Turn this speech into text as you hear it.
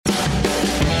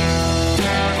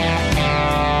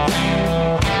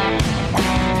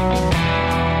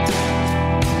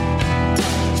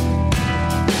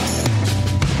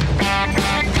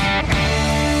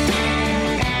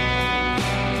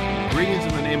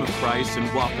name of Christ, and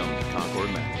welcome to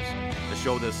Concord Matters, a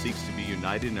show that seeks to be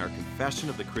united in our confession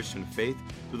of the Christian faith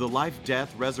through the life,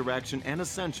 death, resurrection, and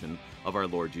ascension of our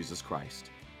Lord Jesus Christ.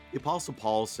 The Apostle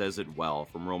Paul says it well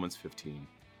from Romans 15.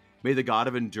 May the God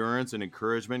of endurance and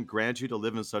encouragement grant you to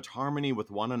live in such harmony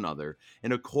with one another,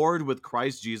 in accord with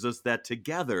Christ Jesus, that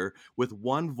together with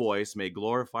one voice may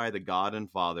glorify the God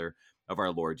and Father of our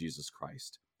Lord Jesus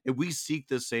Christ. And we seek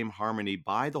this same harmony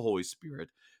by the Holy Spirit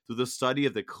through the study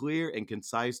of the clear and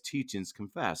concise teachings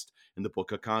confessed in the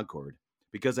Book of Concord,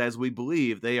 because as we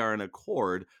believe, they are in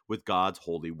accord with God's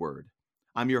holy word.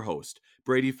 I'm your host,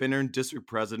 Brady Finnern, District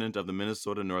President of the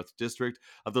Minnesota North District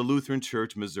of the Lutheran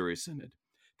Church Missouri Synod.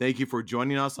 Thank you for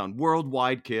joining us on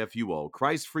Worldwide KFUO,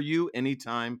 Christ for you,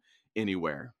 anytime,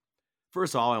 anywhere.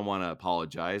 First of all, I want to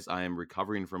apologize. I am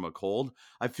recovering from a cold.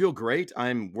 I feel great.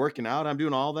 I'm working out. I'm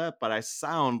doing all that, but I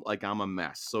sound like I'm a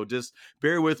mess. So just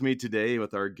bear with me today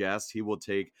with our guest. He will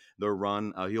take the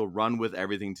run. He'll run with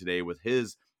everything today with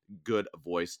his good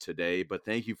voice today. But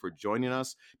thank you for joining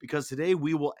us, because today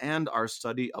we will end our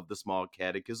study of the Small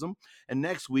Catechism. And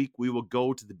next week we will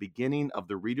go to the beginning of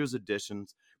the Reader's Edition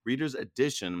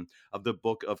of the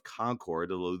Book of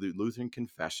Concord, the Lutheran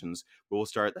Confessions. We will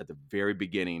start at the very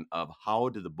beginning of how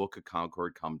did the Book of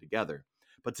Concord come together.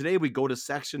 But today we go to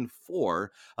section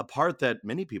 4, a part that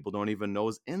many people don't even know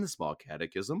is in the Small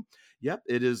Catechism. Yep,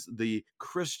 it is the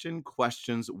Christian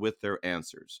questions with their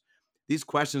answers. These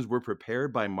questions were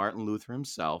prepared by Martin Luther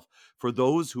himself for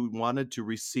those who wanted to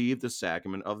receive the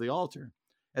sacrament of the altar.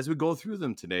 As we go through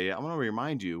them today, I want to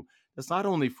remind you that's not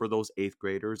only for those 8th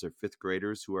graders or 5th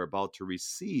graders who are about to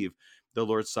receive the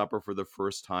Lord's Supper for the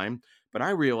first time, but I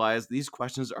realize these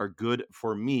questions are good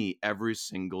for me every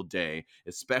single day,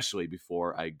 especially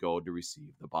before I go to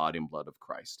receive the body and blood of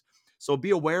Christ. So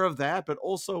be aware of that, but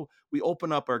also we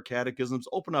open up our catechisms,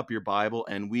 open up your Bible,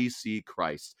 and we see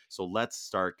Christ. So let's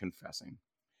start confessing.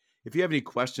 If you have any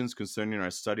questions concerning our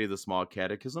study of the Small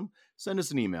Catechism, send us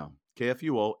an email,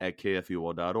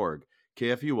 kfuo@kfuo.org,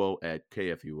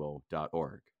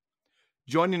 kfuo@kfuo.org.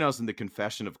 Joining us in the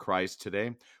Confession of Christ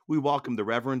today, we welcome the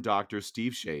Reverend Dr.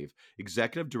 Steve Shave,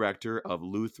 Executive Director of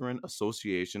Lutheran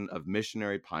Association of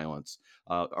Missionary Pilots,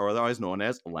 or otherwise known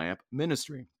as LAMP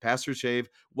Ministry. Pastor Shave,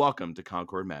 welcome to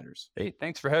Concord Matters. Hey,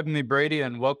 thanks for having me, Brady,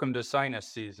 and welcome to sinus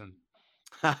season.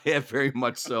 Yeah, very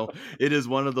much so. It is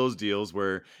one of those deals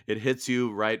where it hits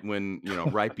you right when,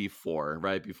 right before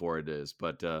it is.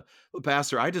 But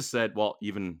Pastor, I just said, well,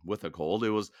 even with a cold, it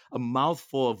was a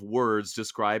mouthful of words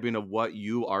describing of what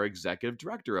you are executive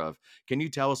director of. Can you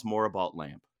tell us more about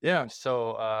LAMP? Yeah,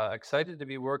 so excited to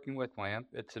be working with LAMP.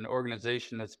 It's an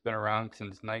organization that's been around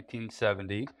since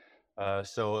 1970.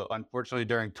 So unfortunately,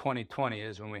 during 2020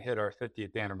 is when we hit our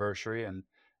 50th anniversary, and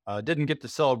didn't get to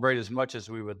celebrate as much as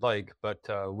we would like, but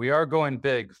we are going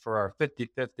big for our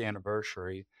 55th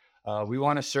anniversary. We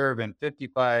want to serve in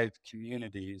 55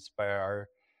 communities by our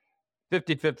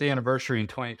 55th anniversary in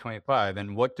 2025.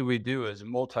 And what do we do as a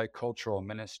multicultural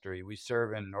ministry? We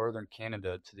serve in northern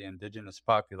Canada to the indigenous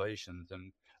populations,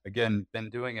 and again, been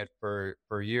doing it for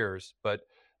years. But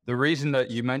the reason that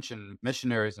you mentioned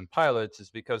missionaries and pilots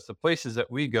is because the places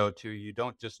that we go to, you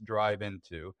don't just drive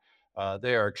into.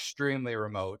 They are extremely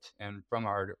remote. And from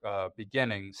our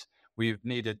beginnings, we've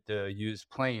needed to use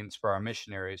planes for our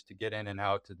missionaries to get in and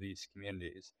out to these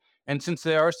communities. And since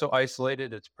they are so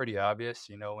isolated, it's pretty obvious,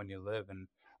 when you live in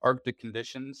Arctic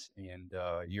conditions and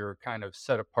you're kind of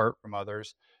set apart from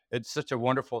others. It's such a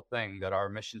wonderful thing that our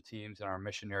mission teams and our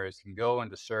missionaries can go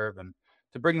and to serve and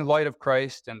to bring the light of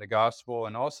Christ and the gospel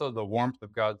and also the warmth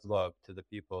of God's love to the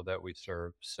people that we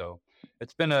serve. So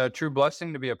it's been a true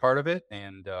blessing to be a part of it,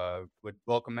 and would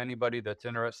welcome anybody that's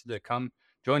interested to come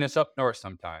join us up north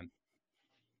sometime.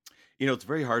 It's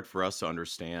very hard for us to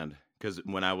understand, because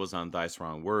when I was on Thy's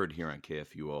Wrong Word here on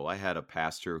KFUO, I had a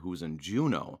pastor who's in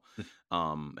Juneau,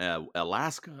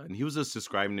 Alaska, and he was just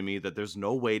describing to me that there's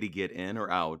no way to get in or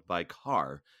out by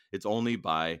car. It's only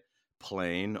by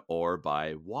plane or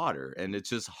by water, and it's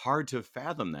just hard to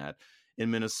fathom that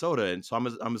in Minnesota. And so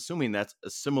I'm assuming that's a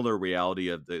similar reality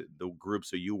of the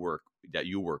groups that you work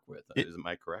with. Am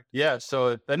I correct? Yeah. So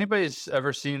if anybody's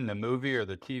ever seen the movie or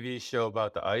the TV show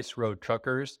about the ice road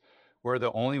truckers, where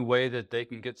the only way that they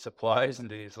can get supplies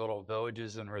into these little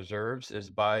villages and reserves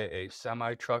is by a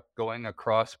semi truck going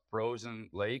across frozen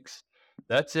lakes,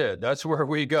 that's it. That's where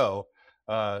we go.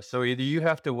 So either you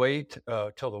have to wait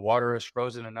till the water is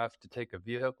frozen enough to take a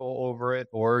vehicle over it,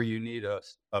 or you need a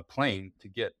plane to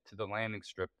get to the landing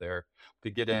strip there to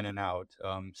get in and out.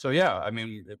 So yeah, I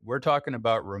mean, we're talking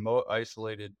about remote,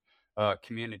 isolated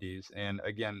communities. And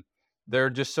again, they're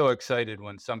just so excited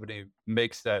when somebody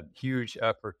makes that huge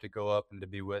effort to go up and to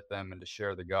be with them and to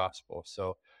share the gospel.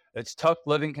 So it's tough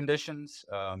living conditions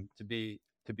to be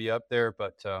up there,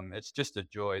 but it's just a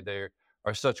joy. They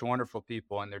are such wonderful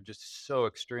people, and they're just so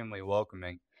extremely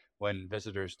welcoming when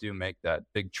visitors do make that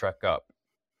big trek up.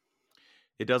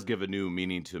 It does give a new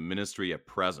meaning to ministry at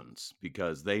presence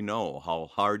because they know how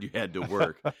hard you had to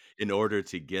work in order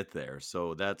to get there.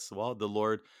 So that's, well, the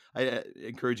Lord, I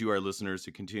encourage you, our listeners,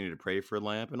 to continue to pray for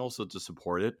Lamp and also to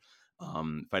support it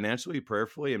financially,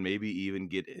 prayerfully, and maybe even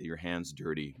get your hands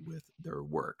dirty with their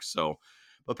work. So,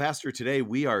 but Pastor, today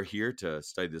we are here to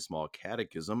study the Small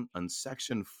Catechism on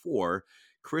section 4,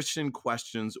 Christian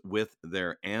questions with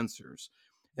their answers.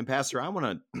 And Pastor, I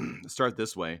want to start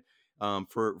this way.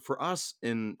 For us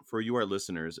and for you, our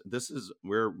listeners,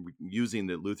 we're using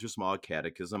the Luther Small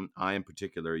Catechism. I, in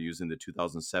particular, using the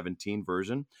 2017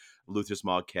 version of Luther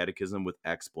Small Catechism with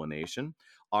explanation.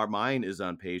 Mine is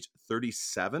on page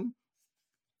 37.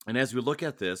 And as we look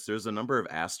at this, there's a number of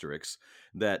asterisks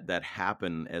that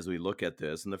happen as we look at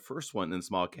this. And the first one in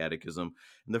Small Catechism,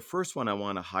 and the first one I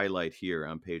want to highlight here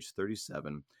on page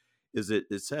 37 is it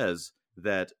says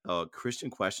that Christian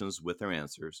questions with their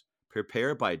answers,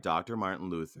 prepared by Dr. Martin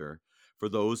Luther for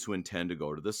those who intend to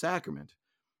go to the sacrament.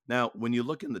 Now, when you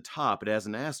look in the top, it has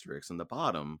an asterisk. In the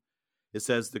bottom, it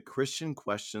says the Christian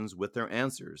questions with their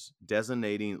answers,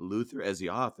 designating Luther as the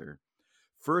author,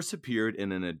 first appeared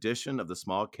in an edition of the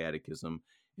Small Catechism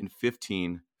in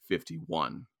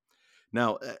 1551.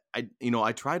 Now,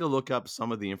 I tried to look up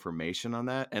some of the information on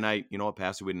that, and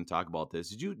Pastor, we didn't talk about this.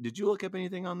 Did you look up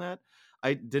anything on that?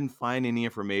 I didn't find any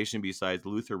information besides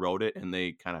Luther wrote it, and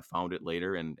they kind of found it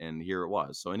later, and here it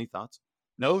was. So, any thoughts?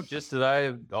 No, just that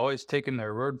I've always taken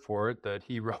their word for it that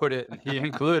he wrote it and he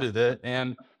included it.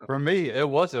 And for me, it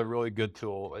was a really good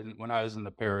tool when I was in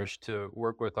the parish to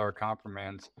work with our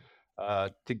confirmands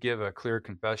to give a clear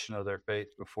confession of their faith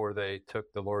before they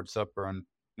took the Lord's Supper and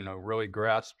really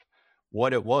grasped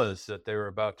what it was that they were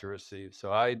about to receive.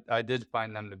 So I did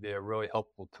find them to be a really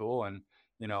helpful tool. And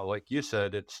like you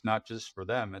said, it's not just for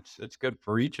them; it's good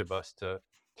for each of us to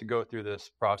go through this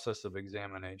process of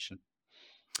examination.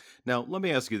 Now, let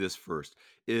me ask you this first.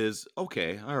 Is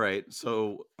okay, all right.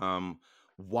 So,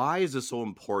 why is it so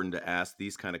important to ask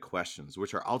these kind of questions,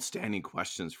 which are outstanding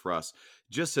questions for us,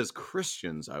 just as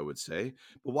Christians, I would say?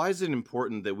 But why is it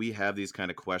important that we have these kind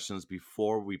of questions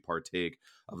before we partake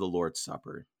of the Lord's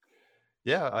Supper?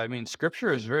 Yeah, I mean,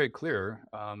 scripture is very clear.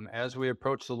 As we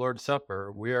approach the Lord's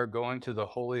Supper, we are going to the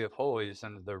Holy of Holies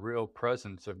and the real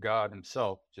presence of God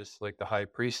Himself, just like the high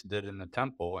priest did in the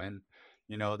temple. And,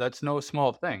 that's no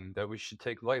small thing that we should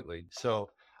take lightly. So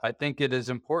I think it is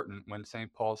important when St.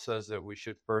 Paul says that we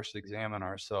should first examine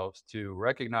ourselves to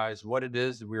recognize what it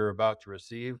is that we are about to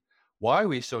receive, why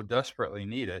we so desperately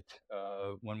need it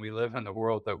when we live in the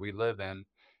world that we live in,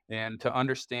 and to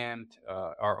understand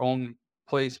our own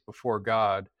place before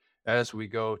God as we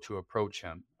go to approach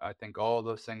Him. I think all of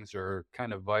those things are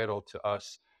kind of vital to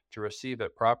us to receive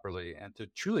it properly and to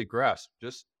truly grasp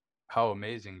just how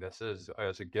amazing this is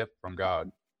as a gift from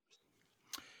God.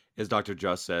 As Dr.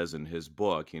 Just says in his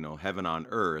book, Heaven on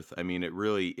Earth, I mean, it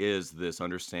really is this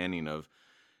understanding of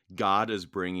God is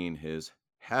bringing his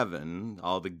heaven,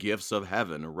 all the gifts of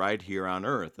heaven, right here on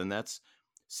earth. And that's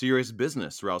serious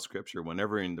business throughout scripture.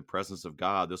 Whenever in the presence of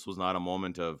God, this was not a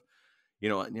moment of,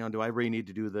 do I really need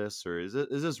to do this? Or is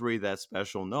this really that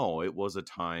special? No, it was a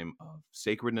time of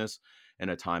sacredness and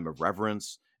a time of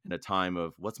reverence and a time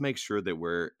of let's make sure that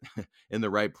we're in the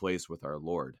right place with our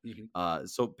Lord. Mhm.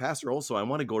 So, Pastor, also, I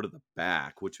want to go to the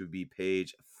back, which would be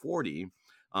page 40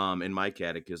 in my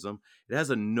catechism. It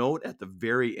has a note at the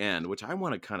very end, which I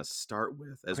want to kind of start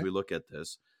with as Okay. we look at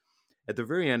this. At the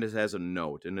very end, it has a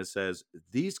note, and it says,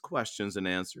 these questions and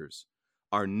answers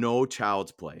are no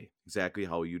child's play, exactly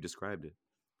how you described it,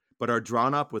 but are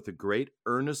drawn up with a great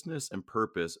earnestness and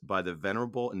purpose by the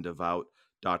venerable and devout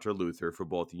Dr. Luther for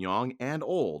both young and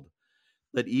old.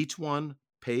 Let each one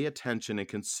pay attention and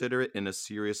consider it in a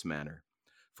serious manner.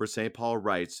 For St. Paul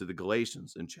writes to the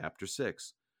Galatians in chapter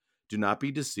 6, do not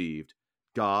be deceived.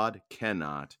 God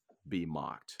cannot be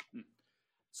mocked.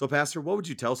 So, Pastor, what would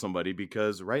you tell somebody?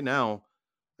 Because right now,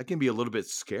 I can be a little bit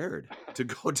scared to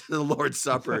go to the Lord's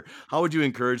Supper. How would you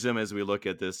encourage them as we look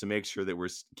at this to make sure that we're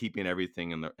keeping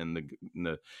everything in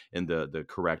the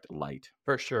correct light?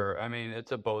 For sure. I mean,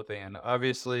 it's a both and.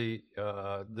 Obviously,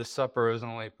 the supper is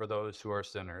only for those who are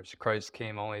sinners. Christ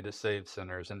came only to save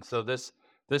sinners, and so this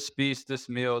feast, this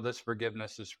meal, this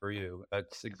forgiveness is for you.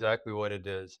 That's exactly what it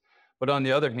is. But on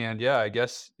the other hand, yeah, I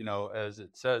guess as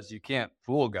it says, you can't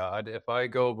fool God. If I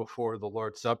go before the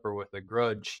Lord's Supper with a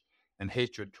grudge and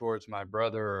hatred towards my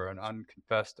brother or an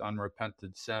unconfessed,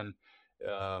 unrepented sin,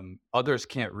 others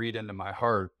can't read into my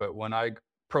heart. But when I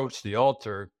approach the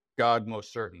altar, God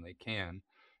most certainly can.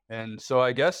 And so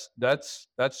I guess that's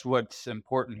what's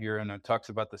important here. And it talks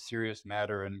about the serious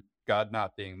matter and God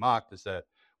not being mocked is that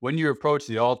when you approach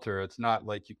the altar, it's not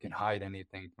like you can hide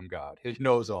anything from God. He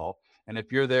knows all. And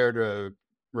if you're there to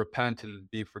repent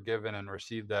and be forgiven and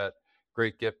receive that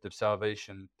great gift of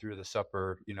salvation through the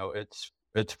supper,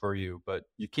 it's for you. But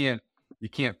you can't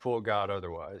fool God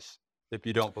otherwise if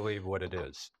you don't believe what it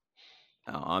is.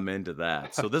 I'm into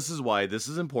that. So this is why this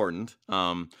is important.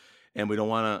 And we don't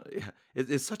want to.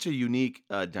 It's such a unique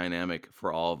dynamic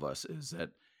for all of us. Is that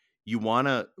you want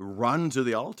to run to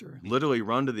the altar, literally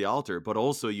run to the altar, but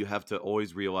also you have to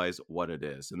always realize what it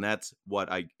is, and that's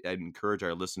what I encourage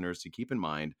our listeners to keep in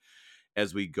mind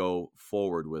as we go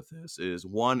forward with this. Is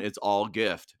one, it's all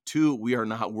gift. Two, we are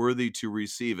not worthy to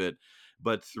receive it.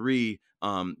 But three,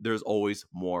 there's always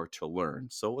more to learn.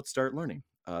 So let's start learning.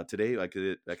 Today,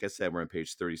 like I said, we're on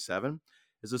page 37.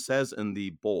 As it says in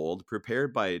the bold,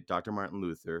 prepared by Dr. Martin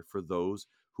Luther for those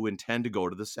who intend to go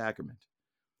to the sacrament.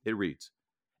 It reads,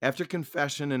 after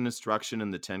confession and instruction in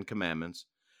the Ten Commandments,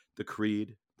 the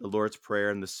Creed, the Lord's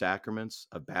Prayer, and the sacraments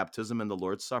of baptism and the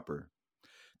Lord's Supper,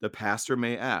 the pastor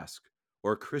may ask,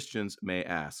 or Christians may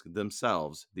ask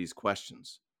themselves these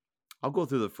questions. I'll go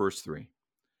through the first three.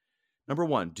 Number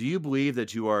one, do you believe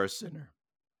that you are a sinner?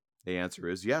 The answer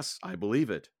is yes, I believe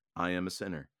it. I am a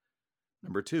sinner.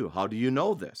 Number two, how do you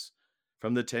know this?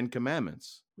 From the Ten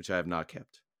Commandments, which I have not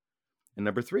kept. And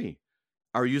number three,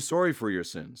 are you sorry for your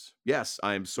sins? Yes,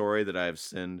 I am sorry that I have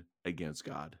sinned against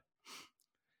God.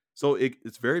 So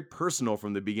it's very personal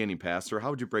from the beginning, Pastor. How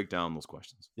would you break down those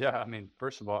questions? Yeah, I mean,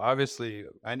 first of all, obviously,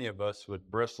 any of us would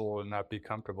bristle and not be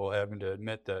comfortable having to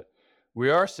admit that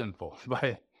we are sinful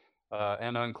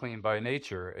and unclean by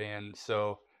nature, and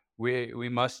so we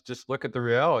must just look at the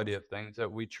reality of things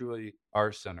that we truly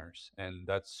are sinners, and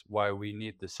that's why we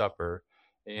need the supper.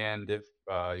 And if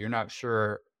you're not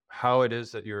sure how it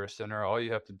is that you're a sinner, all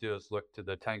you have to do is look to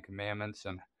the Ten Commandments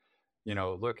and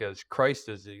look as Christ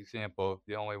is the example,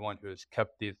 the only one who has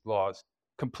kept these laws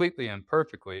completely and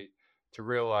perfectly, to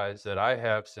realize that I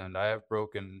have sinned, I have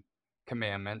broken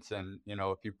commandments, and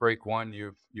if you break one,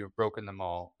 you've broken them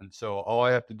all. And so all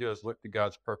I have to do is look to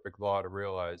God's perfect law to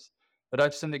realize that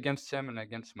I've sinned against him and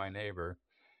against my neighbor.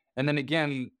 And then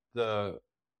again, the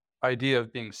idea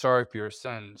of being sorry for your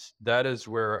sins, that is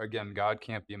where again God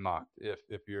can't be mocked.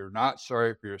 If you're not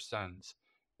sorry for your sins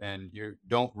and you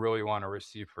don't really want to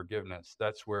receive forgiveness,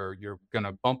 that's where you're going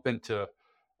to bump into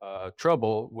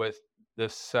trouble with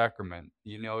this sacrament.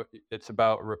 It's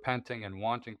about repenting and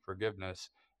wanting forgiveness.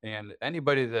 And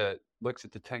anybody that looks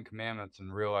at the Ten Commandments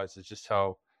and realizes just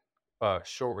how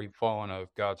short we've fallen of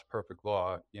God's perfect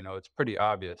law, it's pretty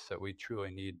obvious that we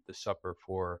truly need the supper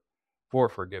for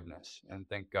forgiveness, and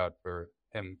thank God for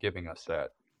Him giving us that.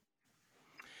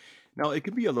 Now, it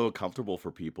can be a little comfortable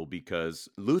for people because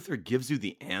Luther gives you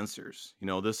the answers.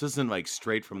 This isn't like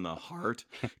straight from the heart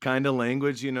kind of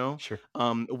language. Sure.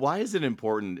 Why is it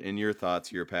important in your thoughts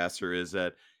here, Pastor, is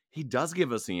that he does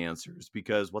give us the answers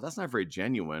because, well, that's not very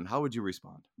genuine. How would you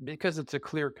respond? Because it's a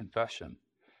clear confession.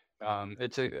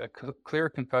 It's a clear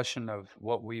confession of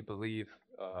what we believe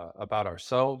about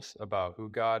ourselves, about who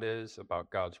God is, about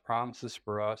God's promises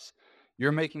for us.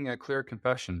 You're making a clear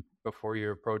confession before you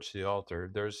approach the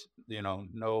altar. There's,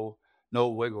 no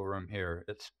wiggle room here.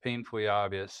 It's painfully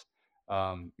obvious.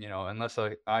 Unless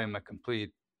I am a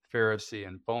complete Pharisee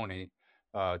and phony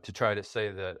to try to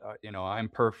say that, I'm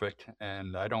perfect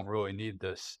and I don't really need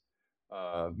this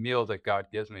meal that God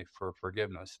gives me for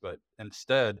forgiveness. But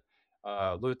instead,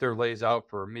 Luther lays out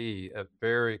for me a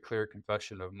very clear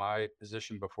confession of my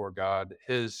position before God,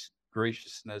 his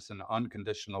graciousness and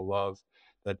unconditional love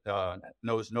that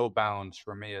knows no bounds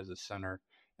for me as a sinner.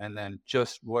 And then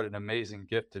just what an amazing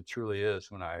gift it truly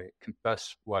is when I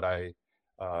confess what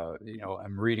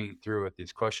I'm reading through with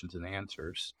these questions and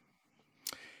answers.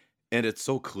 And it's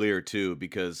so clear, too,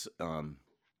 because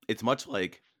it's much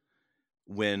like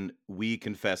when we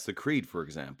confess the creed, for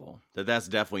example, that's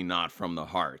definitely not from the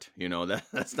heart,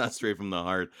 that's not straight from the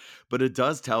heart, but it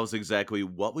does tell us exactly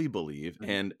what we believe.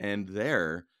 And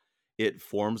there it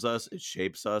forms us, it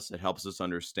shapes us, it helps us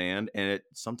understand. And it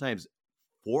sometimes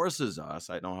forces us,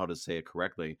 I don't know how to say it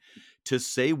correctly, to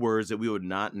say words that we would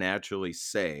not naturally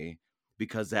say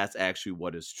because that's actually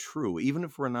what is true, even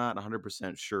if we're not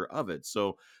 100% sure of it.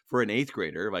 So for an eighth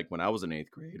grader, like when I was in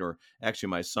eighth grade, or actually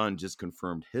my son just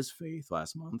confirmed his faith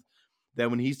last month, that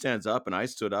when he stands up and I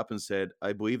stood up and said,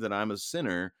 I believe that I'm a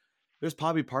sinner, there's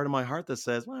probably part of my heart that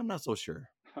says, well, I'm not so sure.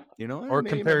 Or Maybe might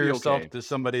compare be yourself okay. to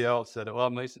somebody else that, well,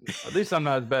 at least I'm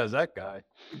not as bad as that guy.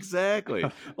 Exactly.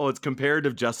 Oh, it's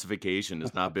comparative justification.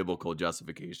 It's not biblical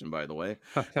justification, by the way.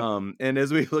 And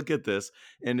as we look at this,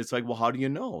 and it's like, well, how do you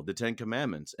know the Ten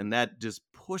Commandments? And that just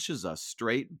pushes us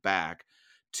straight back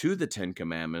to the Ten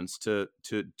Commandments to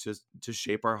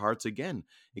shape our hearts again.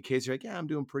 In case you're like, yeah, I'm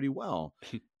doing pretty well,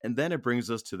 and then it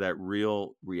brings us to that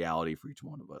real reality for each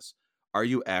one of us. Are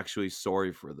you actually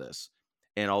sorry for this?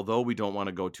 And although we don't want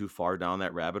to go too far down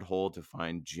that rabbit hole to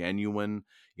find genuine,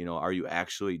 are you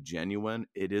actually genuine?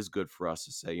 It is good for us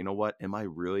to say, you know what? Am I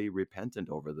really repentant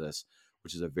over this?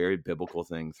 Which is a very biblical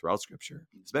thing throughout Scripture,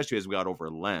 especially as we got over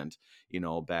Lent,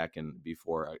 back in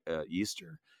before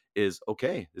Easter. Is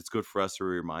okay. It's good for us to be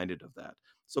reminded of that.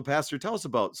 So, Pastor, tell us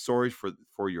about sorry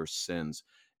for your sins,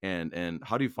 and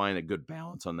how do you find a good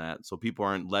balance on that, so people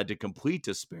aren't led to complete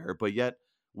despair, but yet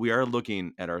we are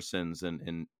looking at our sins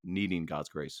and needing God's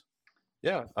grace.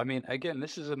 Yeah, I mean, again,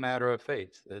 this is a matter of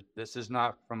faith. This is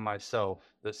not from myself.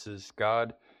 This is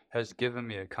God has given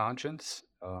me a conscience.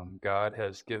 God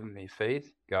has given me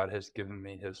faith. God has given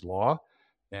me His law,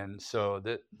 and so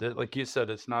that, like you said,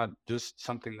 it's not just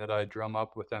something that I drum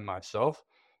up within myself,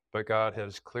 but God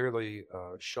has clearly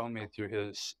shown me through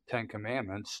His Ten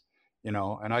Commandments.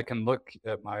 And I can look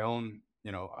at my own.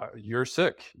 You're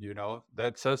sick.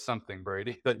 That says something,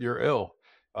 Brady, that you're ill,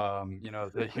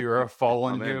 that you're a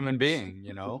fallen Amen. human being,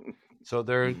 So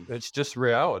it's just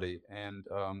reality. And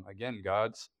again,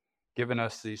 God's given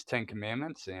us these 10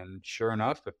 commandments, and sure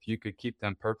enough, if you could keep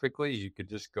them perfectly, you could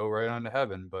just go right on to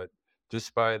heaven. But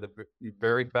just by the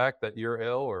very fact that you're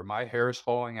ill or my hair is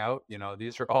falling out,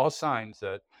 these are all signs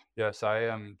that, yes, I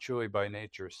am truly by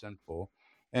nature sinful.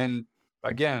 And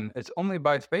again, it's only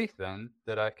by faith then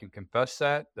that I can confess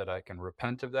that I can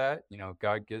repent of that.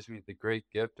 God gives me the great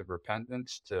gift of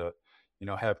repentance to,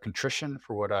 have contrition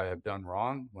for what I have done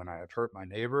wrong. When I have hurt my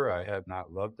neighbor, I have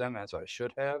not loved them as I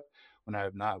should have. When I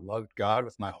have not loved God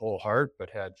with my whole heart, but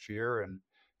had fear and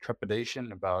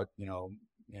trepidation about,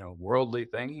 worldly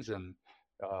things and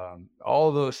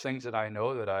all those things that I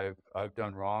know that I've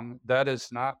done wrong, that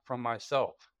is not from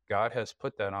myself. God has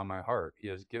put that on my heart. He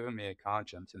has given me a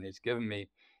conscience, and He's given me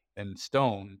in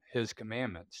stone His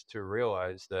commandments to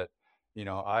realize that,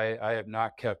 I have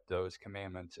not kept those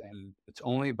commandments. And it's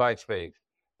only by faith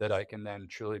that I can then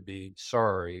truly be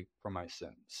sorry for my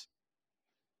sins.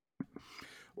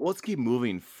 Well, let's keep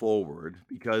moving forward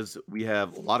because we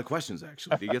have a lot of questions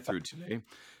actually to get through today.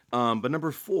 But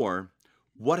number 4,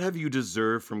 what have you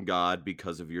deserved from God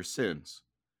because of your sins?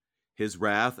 His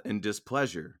wrath and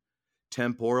displeasure,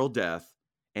 temporal death,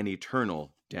 and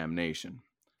eternal damnation.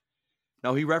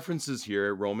 Now, he references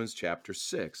here Romans chapter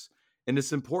 6, and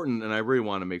it's important, and I really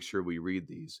want to make sure we read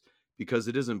these because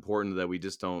it is important that we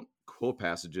just don't quote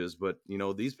passages, but,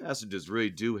 these passages really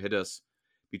do hit us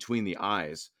between the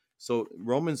eyes. So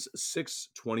Romans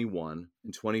 6:21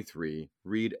 and 23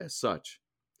 read as such.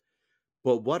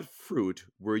 But what fruit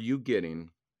were you getting,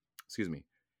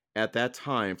 at that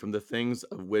time from the things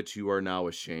of which you are now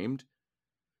ashamed?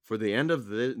 For the end of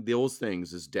those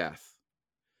things is death.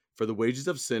 For the wages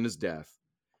of sin is death,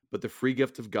 but the free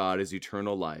gift of God is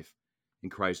eternal life in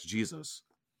Christ Jesus,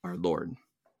 our Lord.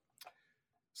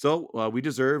 So we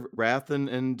deserve wrath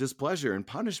and displeasure and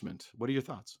punishment. What are your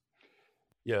thoughts?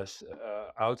 Yes,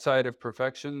 outside of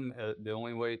perfection, the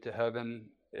only way to heaven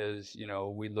is,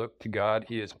 we look to God.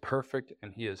 He is perfect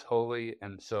and He is holy.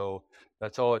 And so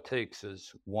that's all it takes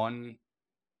is one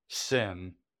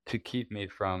sin to keep me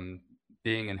from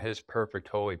being in His perfect,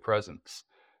 holy presence.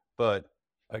 But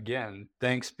again,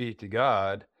 thanks be to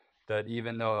God that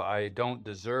even though I don't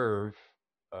deserve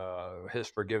His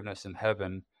forgiveness in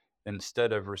heaven,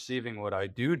 instead of receiving what I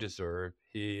do deserve,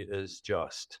 He is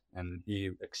just and He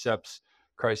accepts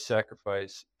Christ's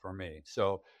sacrifice for me.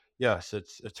 So yes,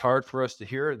 it's hard for us to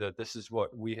hear that this is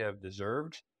what we have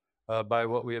deserved by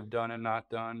what we have done and not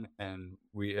done, and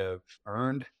we have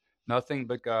earned nothing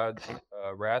but God's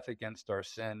wrath against our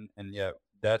sin, and yet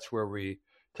that's where we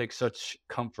take such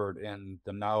comfort in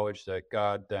the knowledge that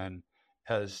God then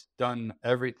has done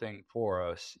everything for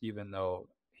us, even though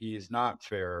He is not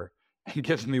fair and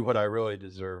gives me what I really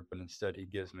deserve, but instead He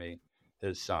gives me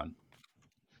His Son.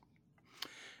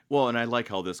 Well, and I like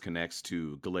how this connects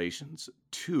to Galatians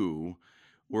 2,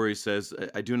 where he says,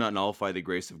 I do not nullify the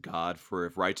grace of God, for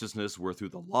if righteousness were through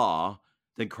the law,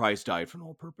 then Christ died for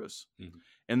no purpose. Mm-hmm.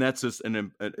 And that's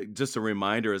just a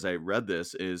reminder as I read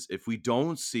this is if we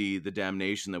don't see the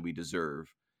damnation that we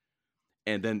deserve,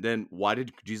 and then why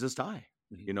did Jesus die?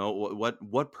 Mm-hmm.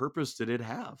 What purpose did it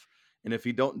have? And if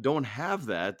you don't have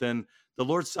that, then the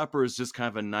Lord's Supper is just kind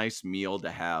of a nice meal to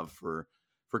have for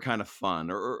for kind of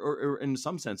fun, or in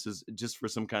some senses just for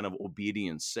some kind of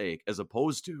obedience sake, as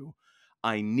opposed to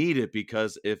I need it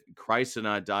because if Christ did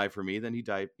not die for me, then he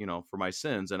died, for my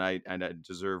sins, and I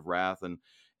deserve wrath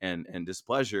and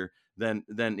displeasure.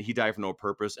 Then he died for no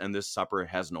purpose, and this supper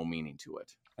has no meaning to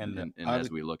it. And And and as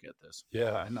we look at this,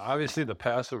 yeah, and obviously the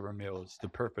Passover meal is the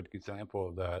perfect example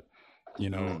of that.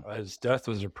 mm, As death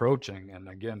was approaching, and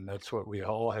again, that's what we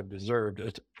all have deserved.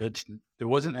 There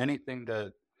wasn't anything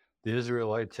that the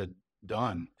Israelites had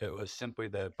done. It was simply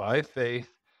that by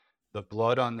faith, the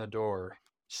blood on the door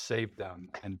saved them,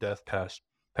 and death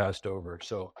passed over.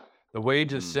 So the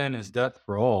wage of mm. sin is death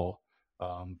for all,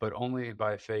 but only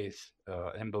by faith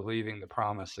and believing the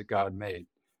promise that God made,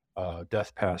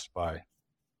 death passed by.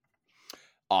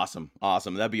 Awesome,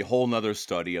 awesome. That'd be a whole nother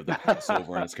study of the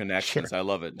Passover and its connections. Sure, I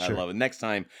love it. I sure. love it. Next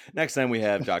time we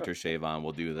have Dr. Shave on,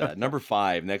 we'll do that. Number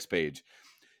 5, next page.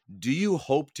 Do you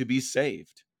hope to be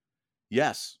saved?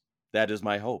 Yes, that is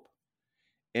my hope.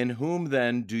 In whom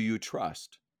then do you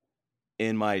trust?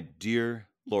 In my dear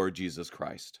Lord Jesus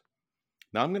Christ.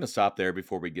 Now I'm going to stop there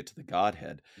before we get to the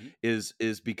Godhead. Mhm.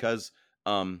 Is because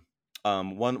um,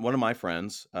 one of my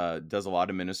friends does a lot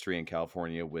of ministry in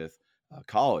California with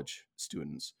college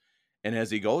students, and as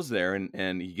he goes there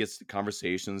and he gets the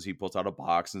conversations, he pulls out a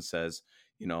box and says,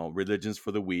 religions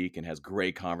for the week, and has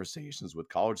great conversations with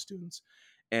college students.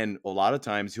 And a lot of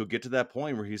times he'll get to that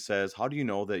point where he says, "How do you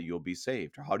know that you'll be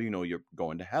saved, or how do you know you're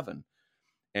going to heaven?"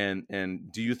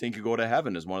 And do you think you go to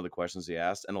heaven is one of the questions he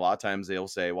asked. And a lot of times they'll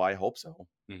say, "Well, I hope so."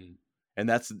 Mhm. And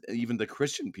that's even the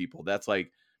Christian people. That's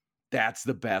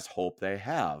the best hope they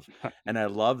have. And I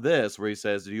love this where he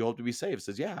says, "Do you hope to be saved?" He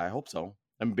says, "Yeah, I hope so."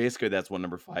 I mean, basically that's what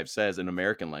number 5 says in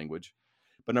American language.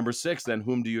 But number 6, then,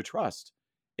 whom do you trust?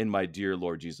 In my dear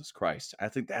Lord Jesus Christ. I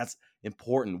think that's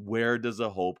important. Where does the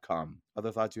hope come?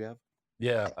 Other thoughts you have?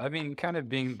 Yeah, I mean, kind of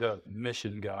being the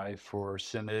mission guy for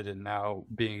Synod and now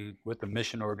being with the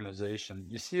mission organization,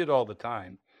 you see it all the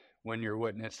time when you're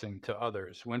witnessing to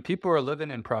others. When people are living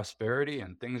in prosperity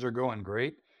and things are going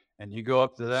great, and you go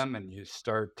up to them and you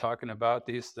start talking about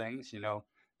these things,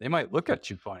 they might look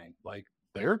at you funny. Like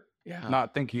they're Yeah.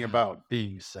 not thinking Yeah. about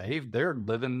being saved. They're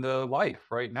living the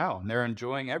life right now and they're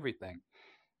enjoying everything.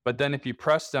 But then if you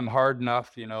press them hard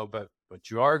enough, but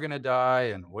you are gonna die,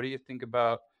 and what do you think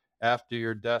about after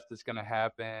your death is gonna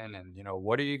happen? And,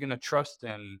 what are you gonna trust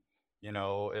in,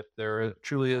 if there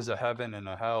truly is a heaven and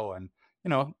a hell? And,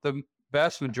 the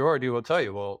vast majority will tell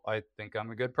you, well, I think I'm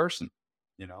a good person,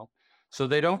 you know? So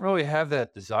they don't really have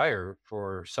that desire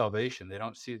for salvation. They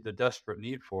don't see the desperate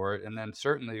need for it. And then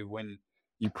certainly when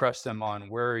you press them on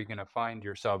where are you gonna find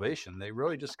your salvation, they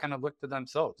really just kind of look to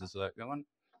themselves. It's like going,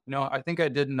 I think I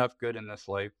did enough good in this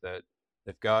life that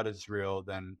if God is real,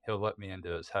 then he'll let me into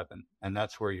his heaven. And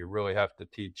that's where you really have to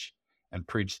teach and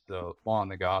preach the law and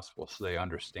the gospel so they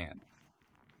understand.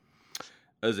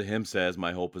 As the hymn says,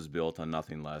 my hope is built on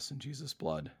nothing less than Jesus'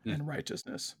 blood Mm, and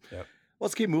righteousness. yep.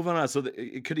 Let's keep moving on. So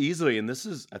it could easily, and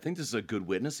I think this is a good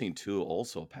witnessing tool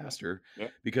also, Pastor,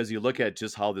 Yep. because you look at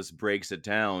just how this breaks it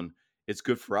down. It's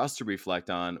good for us to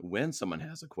reflect on when someone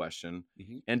has a question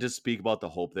Hmm. and to speak about the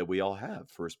hope that we all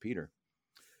have. First Peter.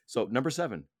 So number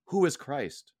 7, who is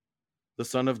Christ? The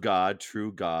Son of God,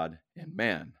 true God and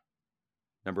man.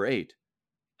 Number 8,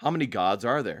 how many gods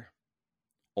are there?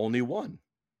 Only one,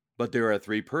 but there are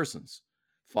 3 persons: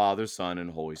 Father, Son,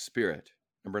 and Holy Spirit.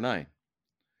 Number 9,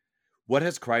 what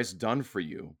has Christ done for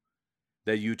you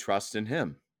that you trust in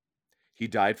him? He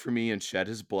died for me and shed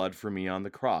his blood for me on the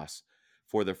cross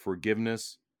for the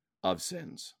forgiveness of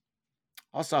sins.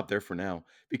 I'll stop there for now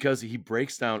because he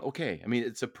breaks down. Okay, I mean,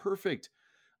 it's a perfect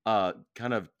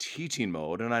kind of teaching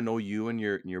mode, and I know you and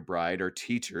your bride are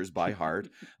teachers by heart,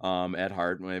 at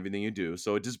heart, and everything you do.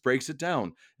 So it just breaks it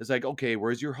down. It's like, okay,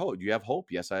 where's your hope? Do you have hope?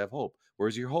 Yes, I have hope.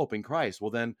 Where's your hope? In Christ.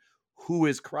 Well, then, who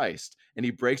is Christ? And he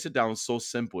breaks it down so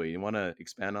simply. You want to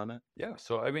expand on that? Yeah.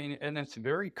 So, I mean, and it's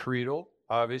very creedal,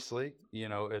 obviously.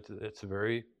 It's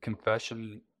very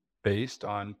confession based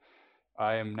on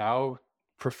I am now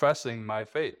professing my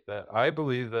faith that I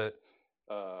believe that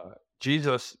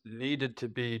Jesus needed to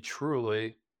be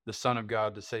truly the Son of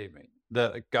God to save me.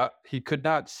 That God, he could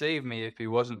not save me if he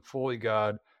wasn't fully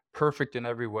God, perfect in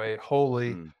every way,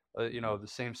 holy, Mm, the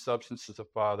same substance as the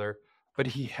Father, but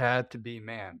he had to be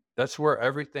man. That's where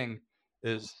everything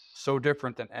is so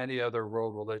different than any other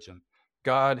world religion.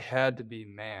 God had to be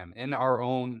man in our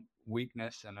own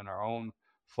weakness and in our own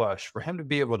flesh for him to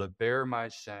be able to bear my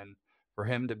sin, for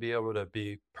him to be able to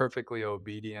be perfectly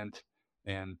obedient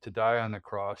and to die on the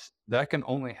cross. That can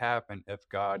only happen if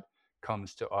God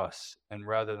comes to us, and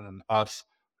rather than us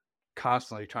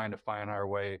constantly trying to find our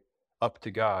way up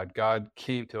to God. God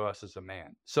came to us as a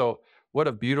man. So what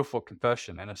a beautiful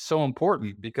confession. And it's so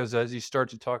important because as you start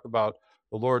to talk about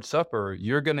the Lord's Supper,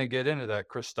 you're going to get into that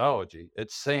Christology.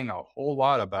 It's saying a whole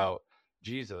lot about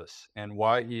Jesus and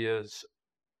why he is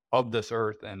of this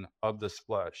earth and of this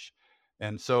flesh.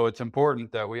 And so it's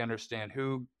important that we understand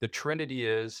who the Trinity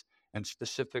is and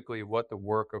specifically what the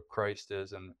work of Christ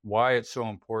is and why it's so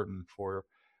important for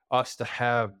us to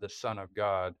have the Son of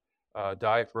God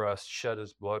die for us, shed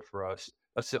his blood for us.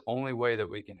 That's the only way that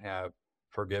we can have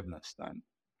forgiveness then.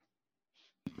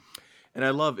 And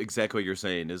I love exactly what you're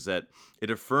saying is that it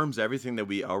affirms everything that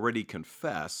we already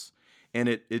confess, and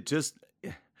it just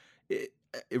it,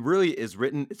 it really is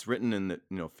written. It's written in the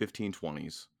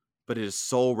 1520s, but it is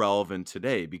so relevant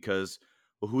today because,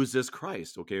 well, who is this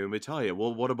Christ? Okay, let me tell you.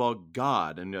 Well, what about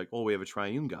God? And you're like, oh, we have a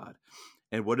triune God,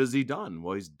 and what has He done?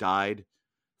 Well, He's died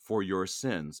for your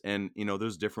sins, and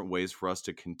there's different ways for us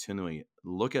to continually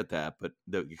look at that. But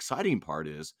the exciting part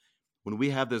is when we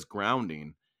have this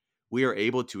grounding, we are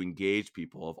able to engage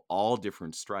people of all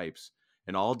different stripes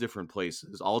and all different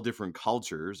places, all different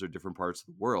cultures or different parts of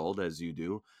the world, as you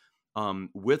do,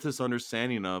 with this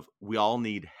understanding of we all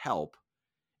need help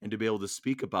and to be able to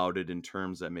speak about it in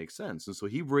terms that make sense. And so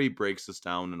he really breaks this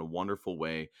down in a wonderful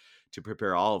way to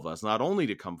prepare all of us, not only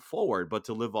to come forward, but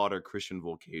to live out our Christian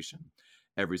vocation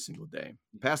every single day.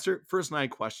 Pastor, first 9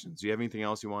 questions. Do you have anything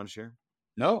else you want to share?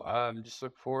 No, just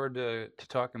look forward to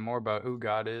talking more about who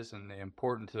God is and the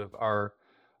importance of our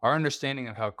understanding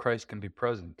of how Christ can be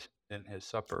present in his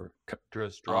supper,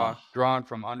 just Ah, drawn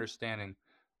from understanding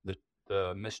the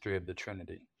the mystery of the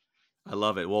Trinity. I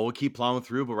love it. Well, we'll keep plowing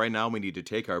through, but right now we need to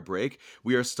take our break.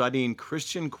 We are studying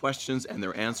Christian questions and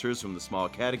their answers from the Small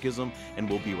Catechism, and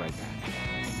we'll be right back.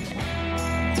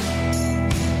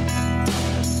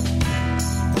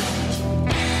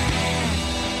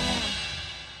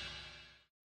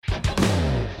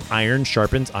 Iron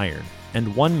sharpens iron,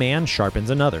 and one man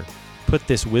sharpens another. Put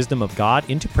this wisdom of God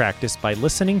into practice by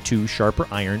listening to Sharper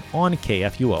Iron on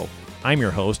KFUO. I'm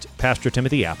your host, Pastor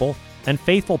Timothy Apple, and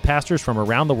faithful pastors from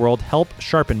around the world help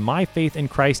sharpen my faith in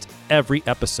Christ every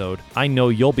episode. I know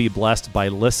you'll be blessed by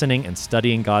listening and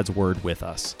studying God's Word with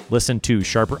us. Listen to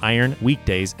Sharper Iron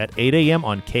weekdays at 8 a.m.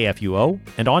 on KFUO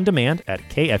and on demand at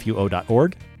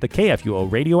kfuo.org, the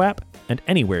KFUO radio app, and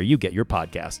anywhere you get your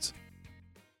podcasts.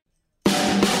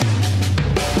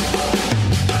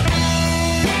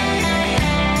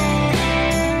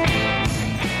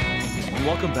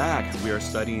 Welcome back. We are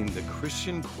studying the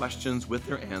Christian questions with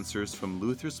their answers from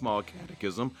Luther's Small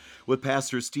Catechism with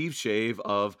Pastor Steve Shave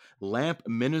of Lamp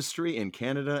Ministry in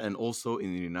Canada and also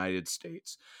in the United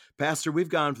States. Pastor, we've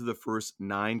gone through the first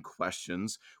 9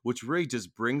 questions, which really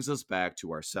just brings us back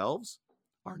to ourselves,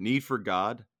 our need for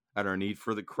God, and our need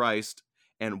for the Christ,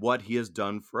 and what he has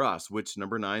done for us, which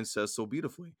number 9 says so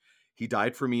beautifully. He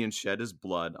died for me and shed his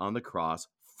blood on the cross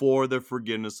for the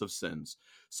forgiveness of sins.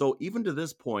 So even to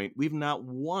this point, we've not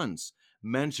once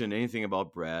mentioned anything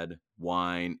about bread,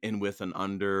 wine, in with and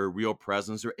under, real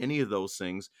presence, or any of those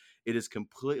things. It is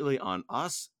completely on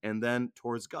us and then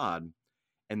towards God.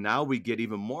 And now we get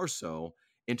even more so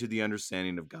into the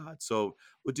understanding of God. So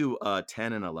we'll do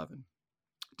 10 and 11.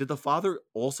 Did the Father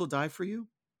also die for you?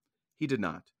 He did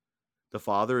not. The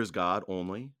Father is God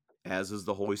only, as is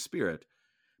the Holy Spirit.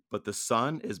 But the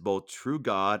Son is both true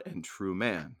God and true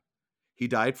man. He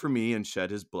died for me and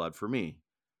shed his blood for me.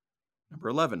 Number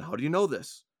 11, how do you know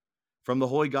this? From the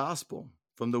Holy Gospel,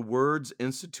 from the words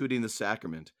instituting the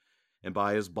sacrament, and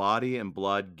by his body and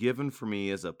blood given for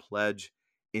me as a pledge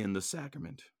in the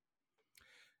sacrament.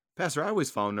 Pastor, I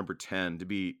always found number 10 to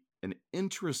be an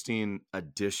interesting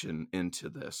addition into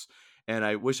this. And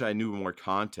I wish I knew more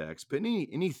context. But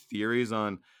any theories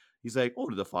on, he's like, oh,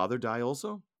 did the Father die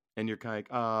also? And you're kind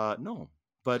of like, no.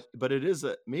 But it is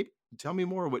maybe tell me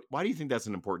more. Why do you think that's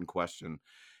an important question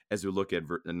as we look at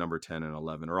number 10 and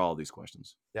 11 or all these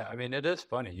questions? Yeah, I mean, it is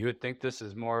funny. You would think this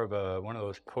is more of one of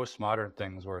those postmodern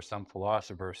things where some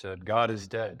philosopher said, God is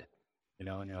dead, and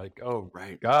you're like, oh,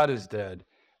 Right. God is dead.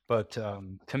 But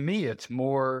to me, it's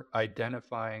more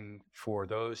identifying for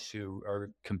those who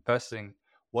are confessing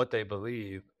what they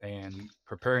believe and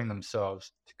preparing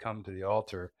themselves to come to the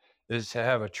altar is to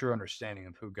have a true understanding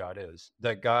of who God is,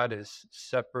 that God is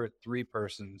separate, 3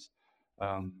 persons.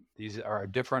 These are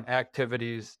different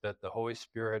activities that the Holy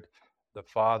Spirit, the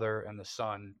Father and the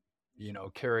Son,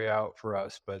 carry out for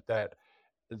us. But that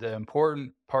the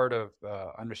important part of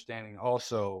understanding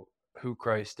also who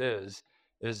Christ is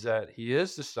that he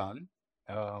is the Son,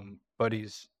 but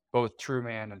he's both true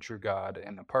man and true God.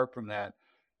 And apart from that,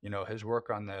 his work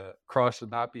on the cross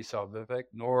would not be salvific,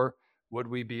 nor would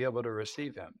we be able to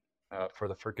receive him. for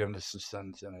the forgiveness of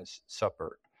sins in his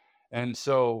supper. And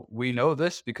so we know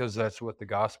this because that's what the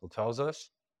gospel tells us.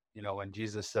 When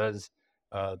Jesus says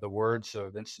the words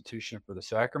of institution for the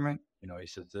sacrament, he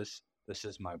says, this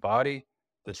is my body,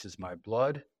 this is my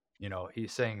blood.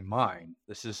 He's saying mine.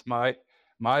 This is my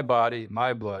body,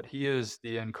 my blood. He is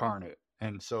the incarnate.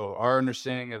 And so our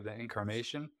understanding of the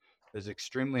incarnation is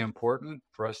extremely important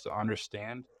for us to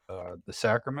understand the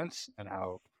sacraments and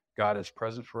how God is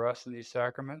present for us in these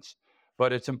sacraments.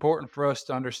 But it's important for us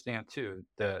to understand, too,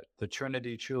 that the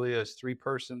Trinity truly is three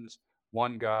persons,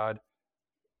 one God,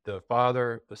 the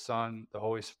Father, the Son, the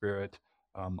Holy Spirit.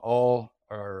 All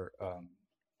are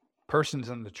persons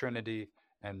in the Trinity,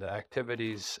 and the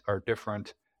activities are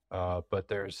different. But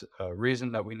there's a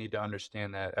reason that we need to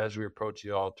understand that as we approach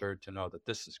the altar, to know that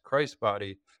this is Christ's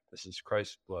body, this is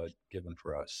Christ's blood given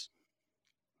for us.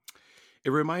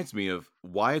 It reminds me of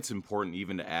why it's important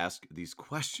even to ask these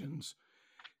questions.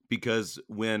 Because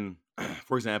when,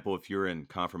 for example, if you're in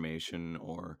confirmation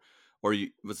or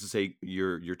let's just say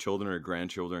your children or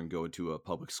grandchildren go to a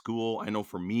public school, I know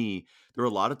for me, there are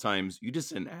a lot of times you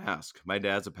just didn't ask. My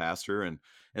dad's a pastor, and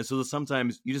so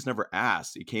sometimes you just never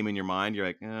asked. It came in your mind. You're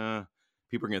like,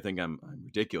 people are gonna think I'm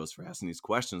ridiculous for asking these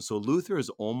questions. So Luther is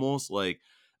almost like,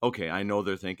 okay, I know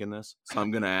they're thinking this, so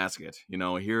I'm gonna ask it.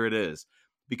 Here it is,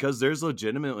 because there's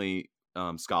legitimately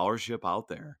scholarship out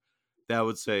there that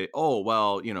would say, oh,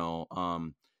 well,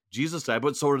 Jesus died,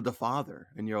 but so did the Father.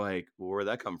 And you're like, well, where'd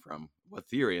that come from? What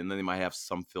theory? And then they might have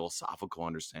some philosophical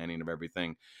understanding of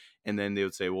everything. And then they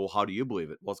would say, well, how do you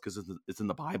believe it? Well, it's because it's in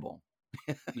the Bible.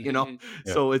 Yeah.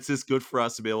 So it's just good for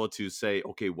us to be able to say,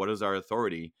 okay, what is our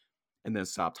authority? And then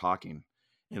stop talking.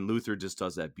 And Luther just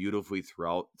does that beautifully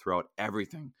throughout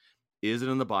everything. Is it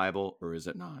in the Bible or is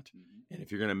it not? And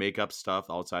if you're going to make up stuff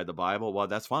outside the Bible, well,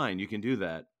 that's fine. You can do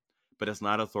that. But it's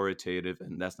not authoritative,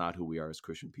 and that's not who we are as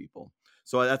Christian people.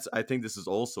 So I think this is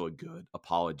also a good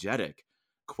apologetic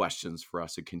questions for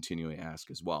us to continually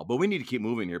ask as well. But we need to keep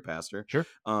moving here, Pastor. Sure.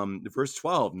 Verse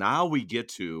 12, now we get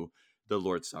to the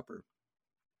Lord's Supper.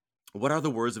 What are the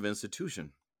words of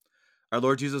institution? Our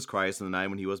Lord Jesus Christ, on the night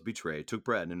when he was betrayed, took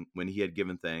bread, and when he had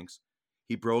given thanks,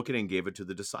 he broke it and gave it to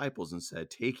the disciples and said,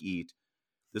 take, eat.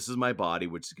 This is my body,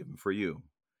 which is given for you.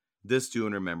 This do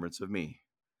in remembrance of me.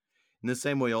 In the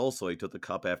same way also he took the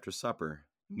cup after supper.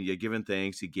 When he had given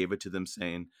thanks, he gave it to them,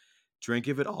 saying, drink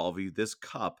of it, all of you. This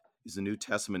cup is the New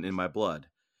Testament in my blood,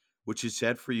 which is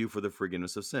shed for you for the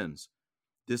forgiveness of sins.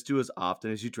 This do as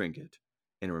often as you drink it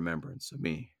in remembrance of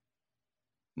me.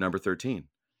 Number 13.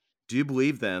 Do you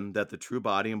believe then that the true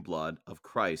body and blood of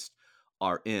Christ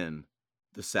are in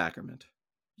the sacrament?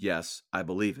 Yes, I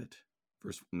believe it.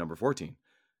 Verse number 14.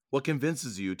 What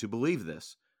convinces you to believe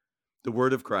this? The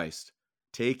word of Christ.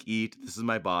 Take, eat, this is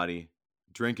my body.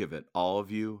 Drink of it, all of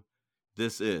you.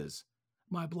 This is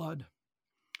my blood.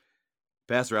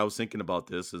 Pastor, I was thinking about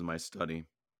this as my study,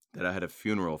 that I had a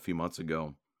funeral a few months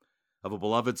ago of a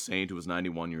beloved saint who was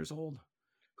 91 years old,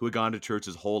 who had gone to church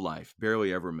his whole life,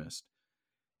 barely ever missed.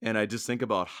 And I just think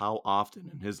about how often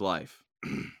in his life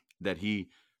that he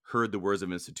heard the words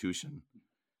of institution.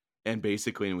 And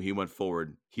basically, when he went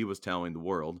forward, he was telling the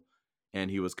world and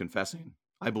he was confessing,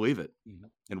 I believe it. Mhm.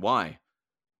 And why?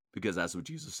 Because that's what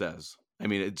Jesus says. I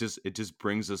mean, it just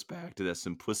brings us back to that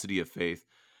simplicity of faith,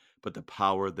 but the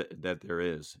power that there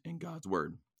is in God's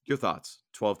word. Your thoughts,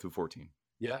 12 through 14.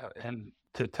 Yeah, and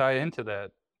to tie into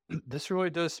that, this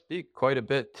really does speak quite a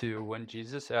bit to when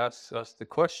Jesus asks us the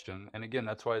question. And again,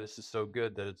 that's why this is so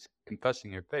good that it's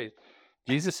confessing your faith.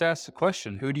 Jesus asks the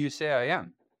question, who do you say I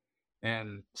am?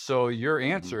 And so your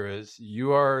answer is,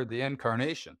 you are the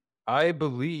incarnation. I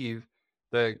believe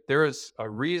that there is a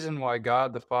reason why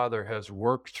God the Father has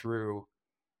worked through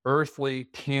earthly,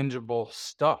 tangible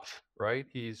stuff, right?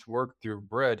 He's worked through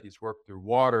bread, he's worked through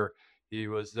water, he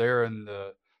was there in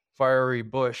the fiery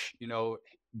bush.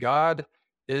 God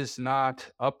is not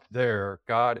up there,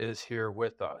 God is here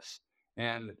with us.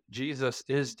 And Jesus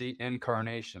is the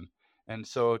incarnation. And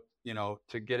so,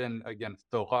 to get in again,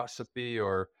 philosophy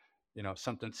or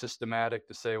something systematic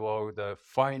to say, well, the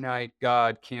finite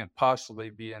God can't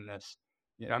possibly be in this.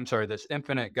 I'm sorry, this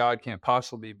infinite God can't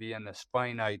possibly be in this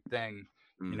finite thing.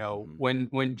 Mhm.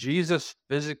 When Jesus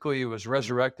physically was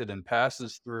resurrected and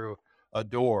passes through a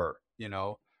door,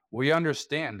 we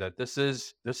understand that this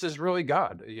is really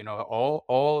God.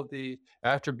 All of the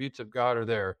attributes of God are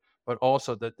there, but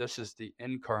also that this is the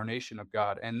incarnation of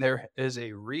God. And there is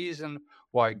a reason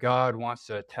why God wants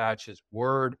to attach his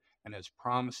word and his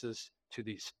promises to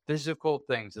these physical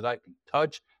things that I can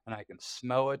touch and I can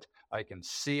smell it, I can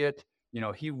see it.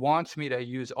 He wants me to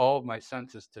use all of my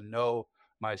senses to know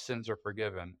my sins are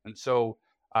forgiven. And so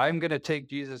I'm going to take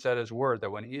Jesus at his word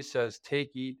that when he says,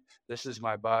 take, eat, this is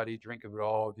my body, drink of it,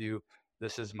 all of you,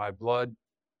 this is my blood.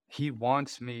 He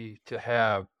wants me to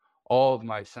have all of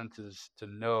my senses to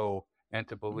know and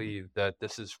to believe that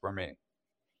this is for me.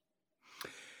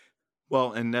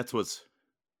 Well, and that's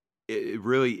it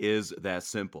really is that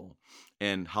simple.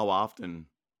 And how often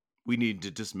we need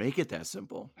to just make it that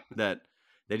simple, that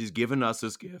he's given us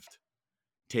this gift,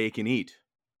 take and eat,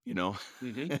 you know?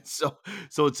 Mm-hmm. And so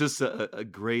it's just a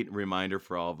great reminder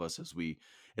for all of us as we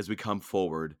come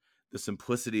forward, the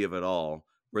simplicity of it all,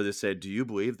 where they said, do you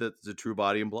believe that it's the true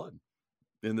body and blood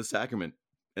in the sacrament?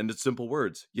 And it's simple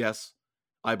words. Yes,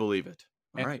 I believe it.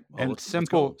 All right. Well, And let's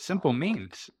go. simple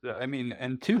means. I mean,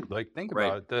 and two, like think Right.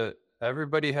 about it.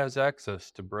 Everybody has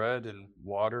access to bread and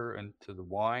water and to the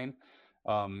wine.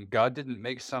 God didn't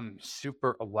make some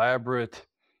super elaborate,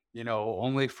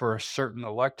 only for a certain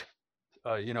elite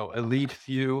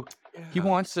few. He Yeah.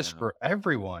 wants this Yeah. for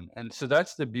everyone. And so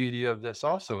that's the beauty of this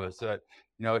also is that,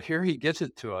 here he gives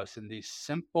it to us in these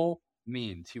simple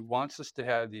means. He wants us to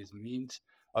have these means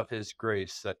of his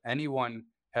grace that anyone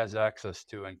has access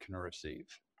to and can receive.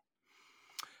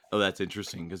 Oh, that's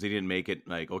interesting because he didn't make it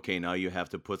like, okay, now you have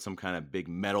to put some kind of big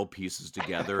metal pieces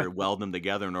together or weld them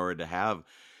together in order to have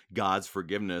God's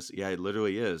forgiveness. Yeah, it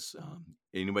literally is.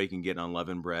 Anybody can get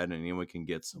unleavened bread and anyone can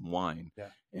get some wine. Yeah.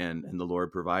 And the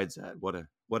Lord provides that.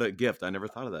 What a gift. I never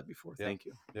thought of that before. Yeah. Thank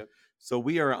you. Yep. So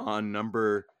we are on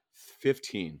number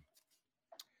 15.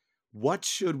 What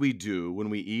should we do when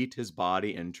we eat his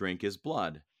body and drink his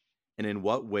blood? And in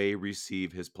what way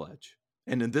receive his pledge?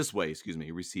 And in this way,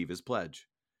 receive his pledge.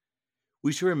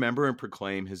 We should remember and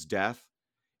proclaim his death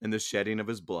and the shedding of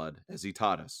his blood as he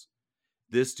taught us.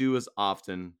 This do as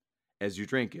often as you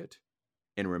drink it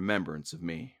in remembrance of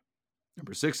me.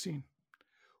 Number 16.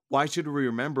 Why should we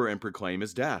remember and proclaim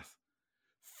his death?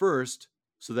 First,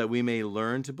 so that we may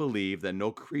learn to believe that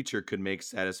no creature could make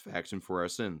satisfaction for our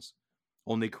sins.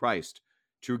 Only Christ,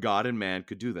 true God and man,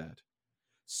 could do that.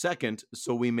 Second,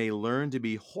 so we may learn to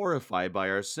be horrified by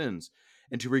our sins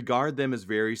and to regard them as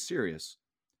very serious.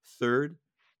 Third,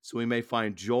 so we may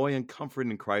find joy and comfort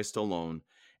in Christ alone,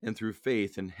 and through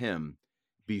faith in him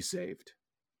be saved.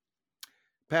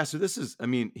 Pastor,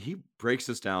 he breaks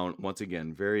this down once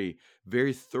again very,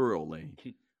 very thoroughly,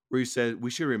 where he said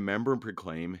we should remember and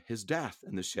proclaim his death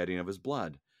and the shedding of his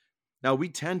blood. Now, we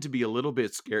tend to be a little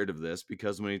bit scared of this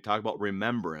because when we talk about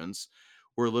remembrance,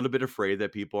 we're a little bit afraid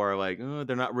that people are like, oh,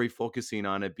 they're not really focusing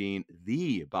on it being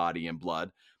the body and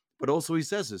blood. But also he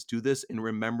says this, do this in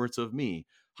remembrance of me.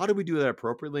 How do we do that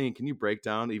appropriately? And can you break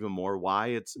down even more why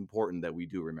it's important that we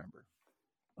do remember?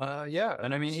 Yeah.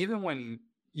 And I mean, even when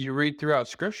you read throughout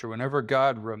scripture, whenever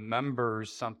God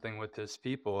remembers something with his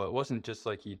people, it wasn't just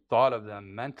like he thought of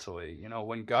them mentally.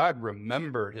 When God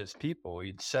remembered his people,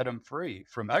 he'd set them free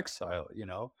from exile,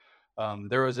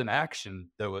 there was an action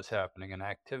that was happening, an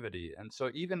activity. And so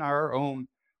even our own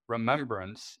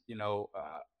remembrance,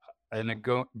 and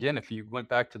again, if you went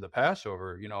back to the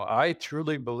Passover, I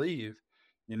truly believe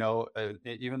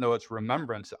even though it's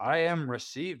remembrance, I am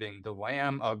receiving the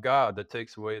Lamb of God that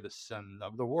takes away the sin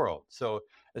of the world. So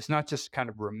it's not just kind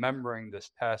of remembering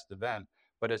this past event,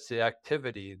 but it's the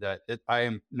activity that I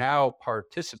am now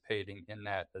participating in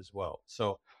that as well.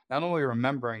 So not only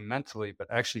remembering mentally, but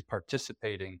actually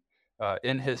participating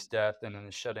in his death and in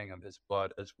the shedding of his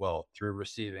blood as well through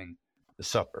receiving the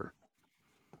supper.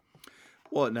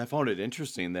 Well, and I found it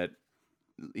interesting that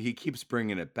he keeps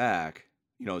bringing it back,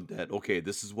 that, okay,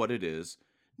 this is what it is.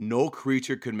 No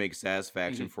creature could make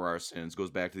satisfaction for our sins. Goes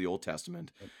back to the Old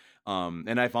Testament. Yep.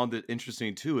 And I found it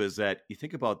interesting too, is that you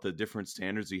think about the different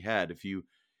standards he had. If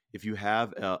you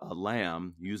have a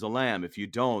lamb, use a lamb. If you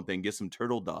don't, then get some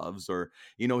turtle doves. Or,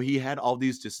 he had all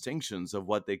these distinctions of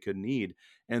what they could need.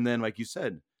 And then, like you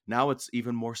said, now it's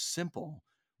even more simple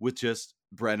with just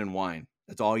bread and wine.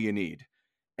 That's all you need.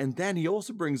 And then he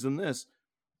also brings in this,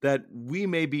 that we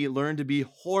may be learn to be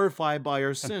horrified by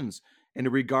our sins and to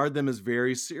regard them as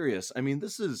very serious. I mean,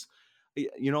 this is,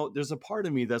 there's a part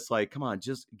of me that's like, come on,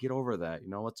 just get over that.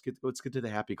 Let's get to the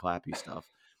happy clappy stuff.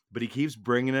 But he keeps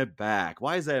bringing it back.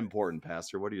 Why is that important,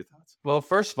 Pastor? What are your thoughts? Well,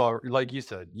 first of all, like you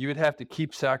said, you would have to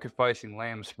keep sacrificing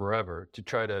lambs forever to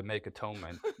try to make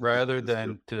atonement rather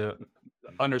than to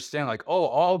understand like, oh,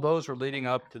 all those are leading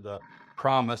up to the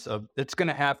promise of it's going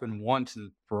to happen once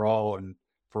and for all and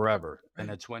forever. Right.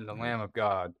 And it's when the Lamb of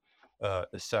God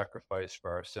is sacrificed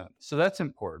for our sins. So that's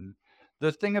important.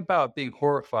 The thing about being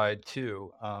horrified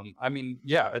too,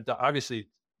 obviously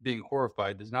being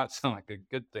horrified does not sound like a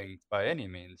good thing by any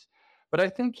means. But I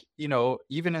think,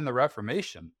 even in the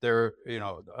Reformation, the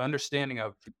understanding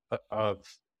of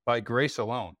by grace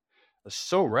alone,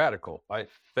 so radical, by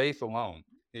faith alone,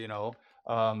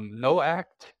 no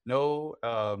act, no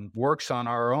works on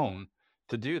our own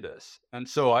to do this. And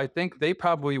so I think they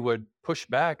probably would push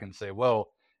back and say, well,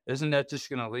 isn't that just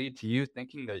going to lead to you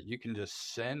thinking that you can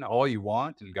just sin all you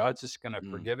want and God's just going to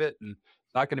Mm. forgive it and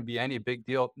it's not going to be any big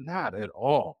deal? Not at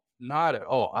all. Not at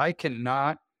all. I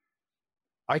cannot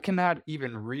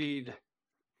even read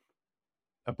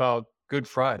about Good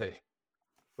Friday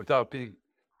without being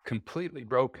completely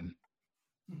broken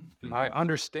in my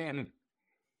understanding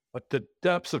of the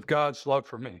depths of God's love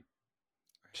for me,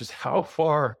 just how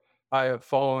far I have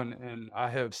fallen and I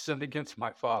have sinned against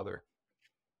my Father.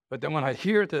 But then when I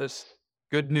hear this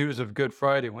good news of Good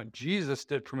Friday, what Jesus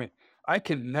did for me, I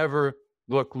can never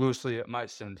look loosely at my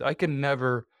sins. I can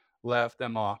never laugh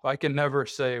them off. I can never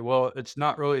say, well, it's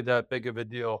not really that big of a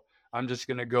deal. I'm just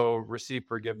going to go receive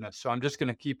forgiveness. So I'm just going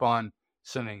to keep on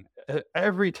sinning.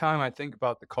 Every time I think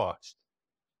about the cost,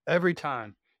 every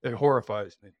time it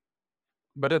horrifies me.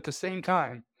 But at the same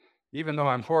time, even though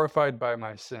I'm horrified by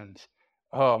my sins,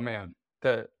 oh man,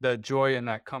 that joy and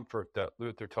that comfort that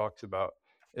Luther talks about,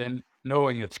 and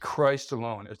knowing it's Christ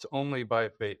alone, it's only by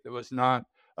faith. It was not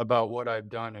about what I've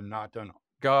done and not done.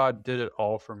 God did it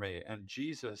all for me, and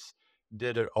Jesus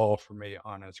did it all for me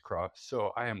on his cross.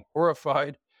 So I am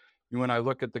horrified when I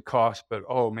look at the cost, but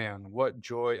oh man, what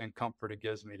joy and comfort it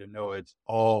gives me to know it's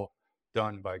all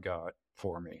done by God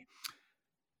for me.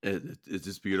 It's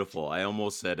just beautiful. I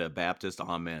almost said a Baptist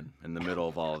amen in the middle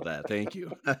of all of that. Thank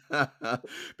you.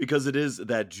 Because it is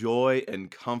that joy and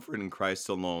comfort in Christ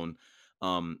alone.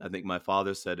 I think my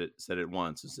father said it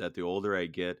once, is that the older I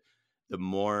get, the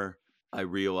more I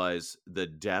realize the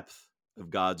depth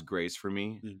of God's grace for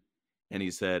me. Mm. And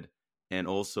he said, and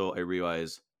also I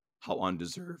realize how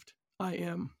undeserved I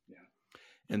am. Yeah.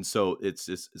 And so it's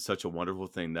such a wonderful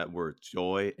thing, that word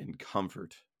joy and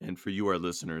comfort. And for you, our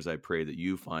listeners, I pray that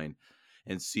you find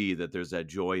and see that there's that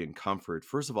joy and comfort,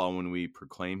 first of all, when we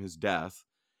proclaim his death,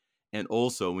 and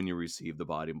also when you receive the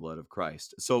body and blood of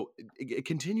Christ. So it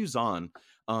continues on.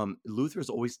 Luther is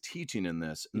always teaching in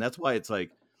this. And that's why it's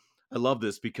like, I love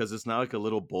this, because it's not like a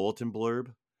little bulletin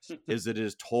blurb, is it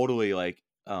is totally like,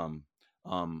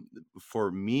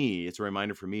 for me, it's a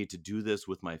reminder for me to do this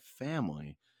with my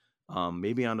family.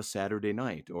 Maybe on a Saturday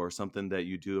night or something that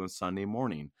you do on Sunday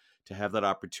morning, to have that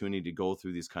opportunity to go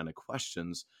through these kind of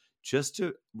questions, just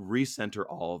to recenter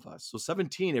all of us. So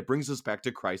 17, it brings us back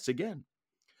to Christ again.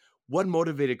 What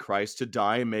motivated Christ to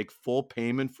die and make full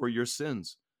payment for your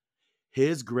sins?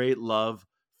 His great love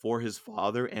for his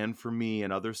Father and for me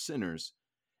and other sinners,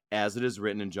 as it is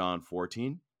written in John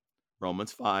 14,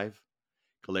 Romans 5,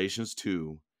 Galatians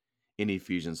 2, and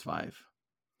Ephesians 5.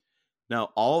 Now,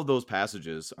 all of those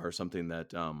passages are something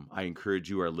that I encourage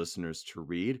you, our listeners, to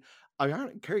read.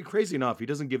 Crazy enough, he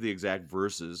doesn't give the exact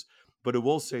verses, but it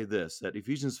will say this, that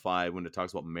Ephesians 5, when it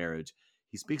talks about marriage,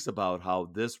 he speaks about how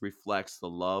this reflects the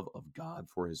love of God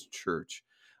for his church,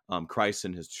 Christ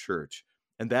and his church.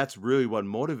 And that's really what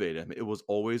motivated him. It was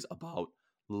always about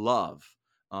love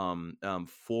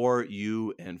for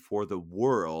you and for the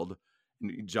world.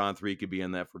 John 3 could be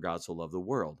in that, for God so loved the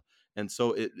world. And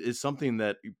so it is something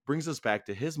that brings us back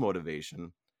to his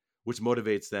motivation, which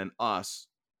motivates then us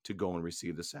to go and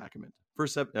receive the sacrament.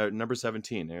 Number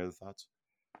 17, any other thoughts?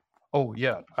 Oh,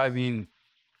 yeah. I mean,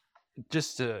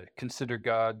 just to consider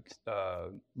God's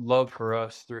love for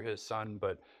us through his son,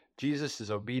 but Jesus is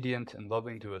obedient and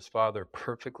loving to his Father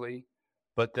perfectly.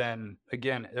 But then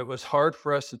again, it was hard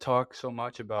for us to talk so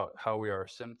much about how we are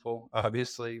sinful.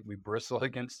 Obviously, we bristle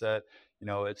against that.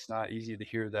 It's not easy to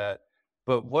hear that.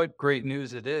 But what great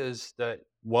news it is that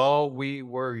while we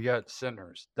were yet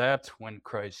sinners, that's when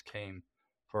Christ came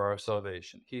for our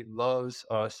salvation. He loves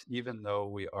us even though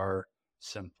we are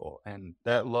sinful. And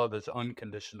that love is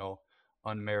unconditional,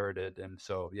 unmerited. And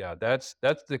so, yeah, that's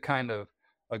the kind of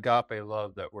agape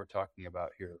love that we're talking about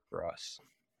here for us.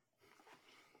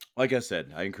 Like I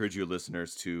said, I encourage you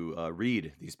listeners to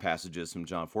read these passages from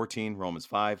John 14, Romans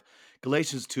 5,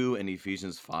 Galatians 2, and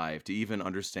Ephesians 5 to even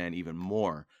understand even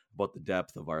more about the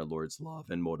depth of our Lord's love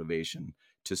and motivation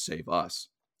to save us.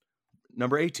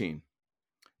 Number 18,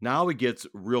 now it gets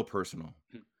real personal.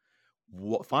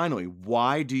 Finally,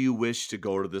 why do you wish to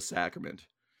go to the sacrament?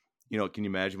 Can you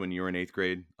imagine when you were in 8th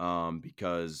grade?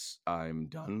 Because I'm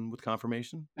done with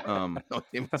confirmation.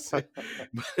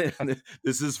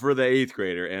 This is for the 8th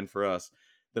grader and for us,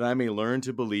 that I may learn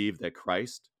to believe that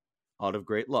Christ, out of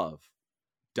great love,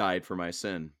 died for my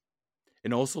sin,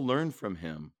 and also learn from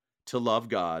him to love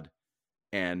God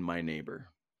and my neighbor.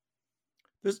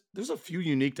 There's a few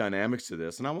unique dynamics to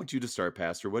this, and I want you to start,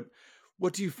 Pastor. What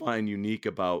do you find unique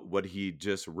about what he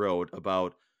just wrote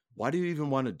about why do you even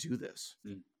want to do this?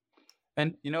 Mm.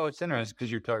 And it's interesting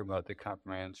because you're talking about the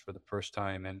confirmands for the first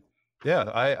time, and yeah,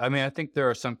 I mean, I think there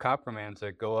are some confirmands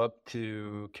that go up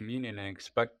to communion and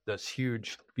expect this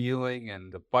huge feeling,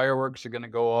 and the fireworks are going to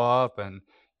go off, and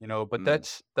but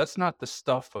Mm, that's not the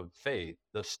stuff of faith.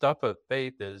 The stuff of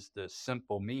faith is the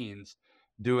simple means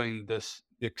doing this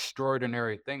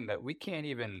extraordinary thing that we can't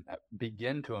even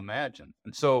begin to imagine.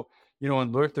 And so,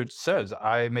 when Luther says,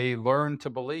 "I may learn to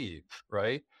believe,"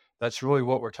 right? That's really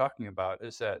what we're talking about,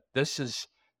 is that this is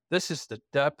the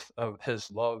depth of his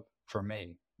love for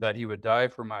me, that he would die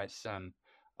for my sin.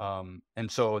 And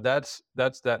so that's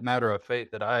that matter of faith,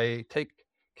 that I take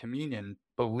communion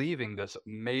believing this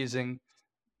amazing,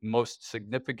 most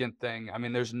significant thing. I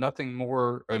mean, there's nothing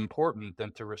more important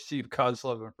than to receive God's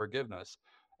love and forgiveness.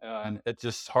 And it's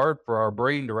just hard for our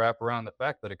brain to wrap around the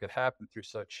fact that it could happen through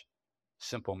such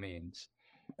simple means.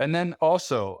 And then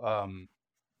also,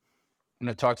 and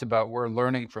it talks about we're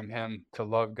learning from him to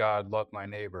love God, love my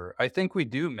neighbor. I think we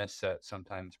do miss that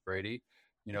sometimes, Brady.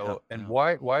 yeah, And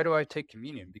yeah. why do I take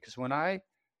communion? Because when I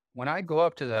go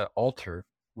up to that altar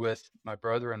with my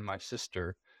brother and my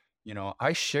sister,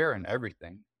 I share in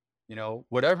everything.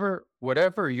 Whatever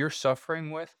you're suffering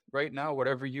with right now,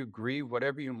 whatever you grieve,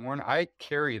 whatever you mourn, I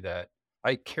carry that.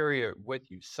 I carry it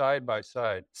with you side by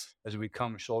side as we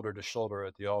come shoulder to shoulder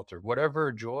at the altar.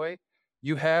 Whatever joy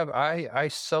you have, I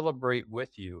celebrate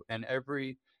with you, and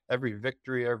every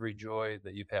victory, every joy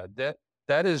that you've had.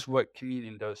 That is what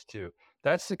communion does too.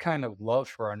 That's the kind of love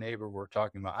for our neighbor we're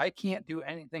talking about. I can't do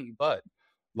anything but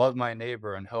love my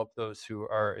neighbor and help those who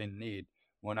are in need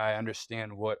when I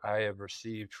understand what I have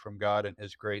received from God and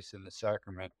his grace in the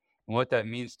sacrament, and what that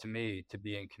means to me to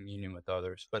be in communion with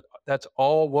others. But that's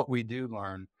all what we do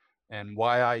learn, and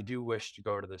why I do wish to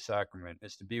go to the sacrament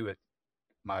is to be with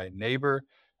my neighbor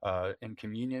in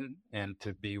communion, and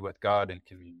to be with God in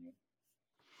communion.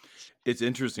 It's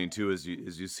interesting too, as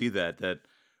you see that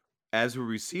as we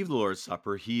receive the Lord's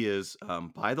Supper, He is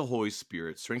by the Holy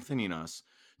Spirit strengthening us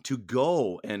to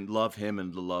go and love Him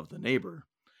and to love the neighbor.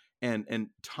 And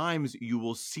times you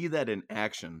will see that in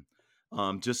action.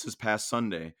 Just this past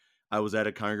Sunday, I was at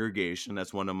a congregation.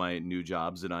 That's one of my new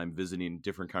jobs, that I'm visiting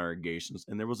different congregations.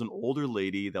 And there was an older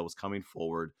lady that was coming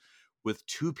forward with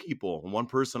two people, one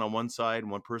person on one side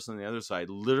and one person on the other side,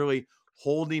 literally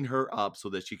holding her up so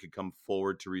that she could come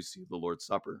forward to receive the Lord's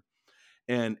Supper.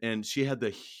 And she had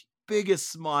the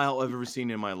biggest smile I've ever seen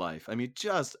in my life. I mean,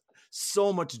 just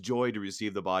so much joy to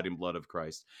receive the body and blood of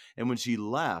Christ. And when she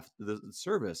left the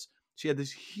service, she had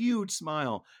this huge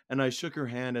smile, and I shook her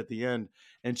hand at the end,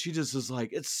 and she just was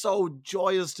like, "It's so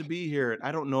joyous to be here." And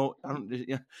I don't know,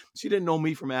 yeah, she didn't know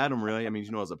me from Adam, really. I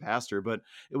mean, as a pastor, but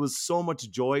it was so much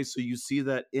joy. So you see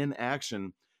that in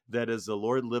action, that as the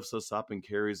Lord lifts us up and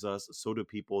carries us, so do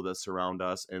people that surround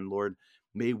us. And Lord,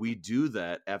 may we do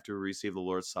that after we receive the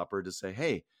Lord's Supper, to say,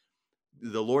 "Hey,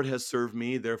 the Lord has served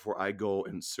me, therefore I go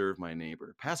and serve my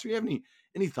neighbor." Pastor, you have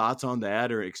any thoughts on that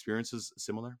or experiences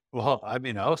similar? Well, I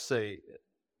mean, I'll say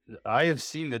I have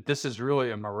seen that this is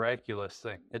really a miraculous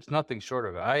thing. It's nothing short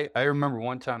of it. I remember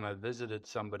one time I visited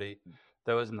somebody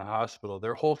that was in the hospital.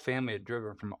 Their whole family had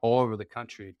driven from all over the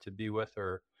country to be with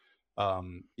her,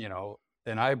 um, you know,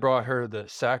 and I brought her the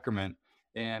sacrament,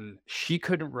 and she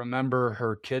couldn't remember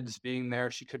her kids being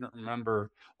there. She couldn't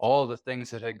remember all the things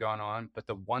that had gone on, but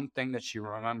the one thing that she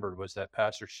remembered was that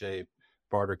Pastor Shay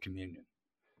brought her communion.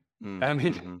 Mm, I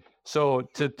mean, hmm. so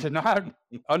to not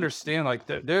understand, like,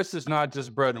 this is not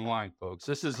just bread and wine, folks.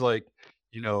 This is like,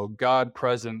 God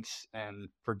presence and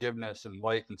forgiveness and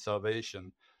life and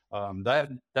salvation.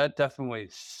 That definitely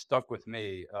stuck with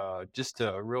me, just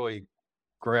to really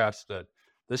grasp that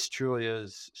this truly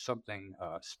is something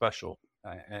special,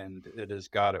 and it is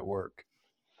God at work.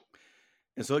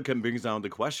 And so it kind of brings down the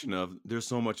question of, there's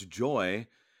so much joy.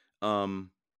 Um,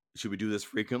 should we do this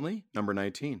frequently? Number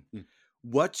 19. Mm.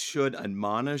 What should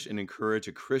admonish and encourage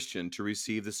a Christian to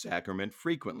receive the sacrament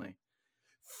frequently?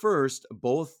 First,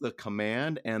 both the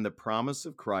command and the promise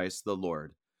of Christ the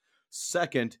Lord.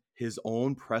 Second, his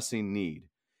own pressing need,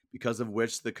 because of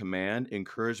which the command,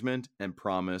 encouragement, and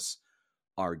promise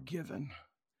are given.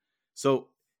 So,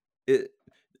 it,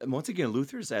 once again,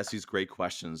 Luther's asked these great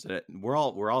questions that we're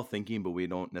all thinking, but we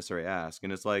don't necessarily ask.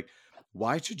 And it's like,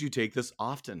 why should you take this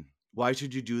often? Why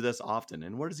should you do this often?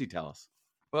 And what does he tell us?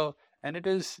 Well, and it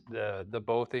is the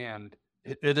both and.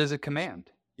 It is a command.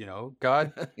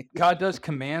 God does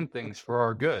command things for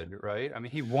our good, right? I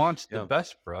mean, He wants the Yeah.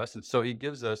 best for us, and so He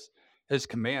gives us His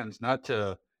commands, not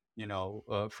to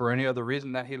for any other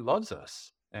reason, that He loves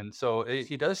us. And so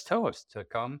He does tell us to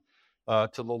come to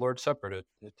the Lord's Supper,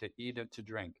 to eat and to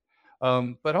drink.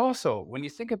 But also, when you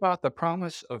think about the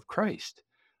promise of Christ,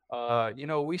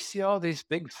 we see all these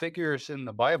big figures in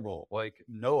the Bible, like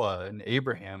Noah and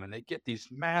Abraham, and they get these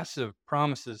massive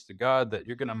promises to God that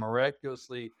you're going to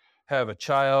miraculously have a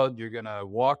child, you're going to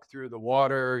walk through the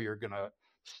water, you're going to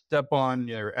step on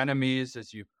your enemies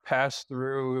as you pass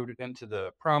through into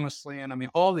the promised land. I mean,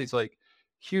 all these like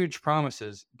huge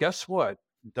promises. Guess what?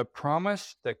 The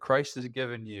promise that Christ has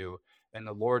given you in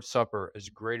the Lord's Supper is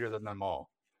greater than them all.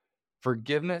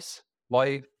 Forgiveness,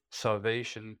 life,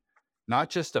 salvation, not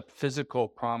just a physical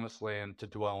promised land to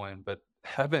dwell in, but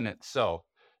heaven itself.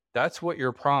 That's what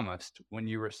you're promised when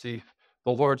you receive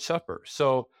the Lord's Supper.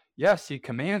 So, yes, he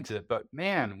commands it, but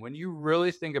man, when you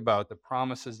really think about the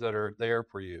promises that are there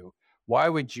for you, why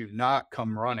would you not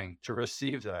come running to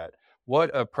receive that?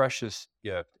 What a precious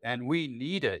gift. And we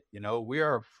need it. We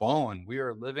are fallen. We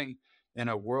are living in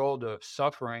a world of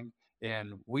suffering,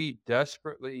 and we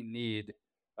desperately need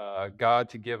God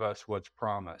to give us what's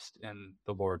promised in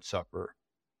the Lord's Supper.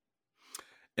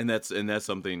 And that's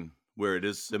something where it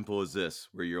is simple as this,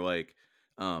 where you're like,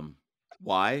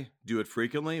 why do it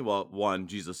frequently? Well, one,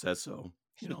 Jesus says so,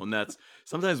 and that's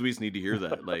sometimes we just need to hear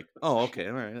that, like, oh, okay,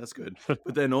 all right, that's good.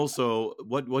 But then also,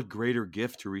 what greater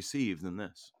gift to receive than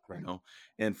this, Right.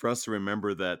 And for us to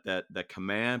remember that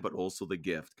command, but also the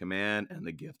gift, command and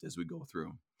the gift as we go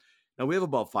through. Now we have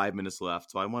about 5 minutes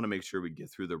left, so I want to make sure we get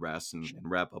through the rest and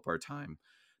wrap up our time.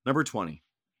 Number 20.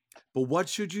 But what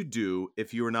should you do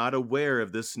if you are not aware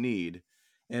of this need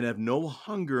and have no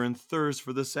hunger and thirst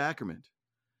for the sacrament?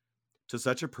 To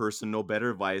such a person, no better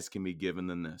advice can be given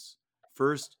than this.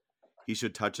 First, he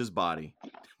should touch his body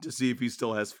to see if he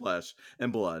still has flesh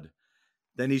and blood.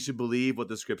 Then he should believe what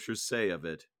the scriptures say of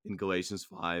it in Galatians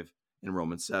 5 and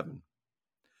Romans 7.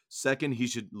 Second, he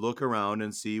should look around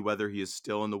and see whether he is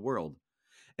still in the world.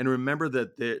 And remember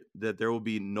that there will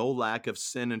be no lack of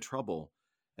sin and trouble,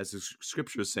 as the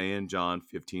scriptures say in John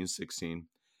 15:16,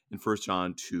 and 1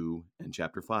 John 2 and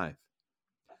chapter 5.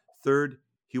 Third,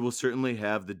 he will certainly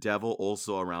have the devil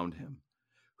also around him,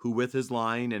 who with his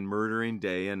lying and murdering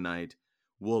day and night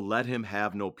will let him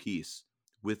have no peace,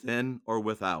 within or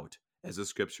without, as the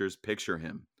scriptures picture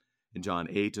him in John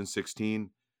 8 and 16,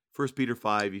 1 Peter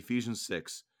 5, Ephesians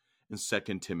 6, and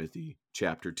 2 Timothy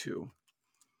chapter 2.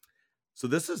 So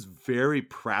this is very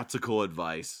practical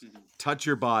advice. Touch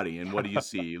your body, and what do you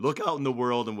see? Look out in the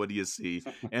world, and what do you see?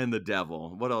 And the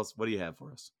devil. What else? What do you have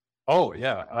for us? Oh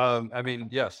yeah. I mean,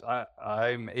 yes,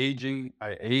 I'm aging.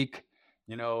 I ache.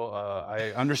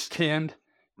 I understand.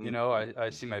 I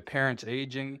see my parents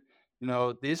aging.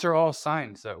 These are all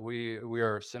signs that we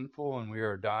are sinful and we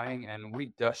are dying, and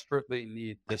we desperately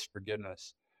need this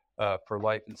forgiveness for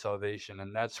life and salvation.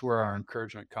 And that's where our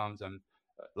encouragement comes. And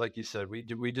like you said,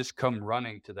 we just come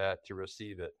running to that to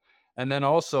receive it. And then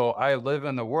also, I live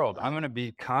in the world. I'm going to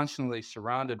be constantly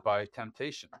surrounded by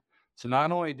temptation. So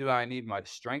not only do I need my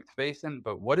strength, faith in,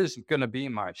 but what is going to be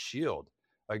my shield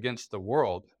against the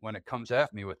world when it comes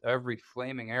at me with every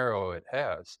flaming arrow it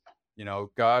has?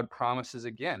 God promises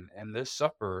again, in this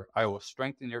supper, I will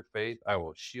strengthen your faith. I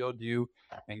will shield you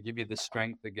and give you the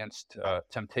strength against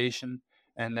temptation.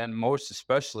 And then most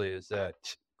especially is that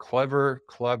clever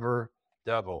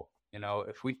devil.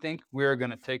 If we think we're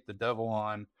going to take the devil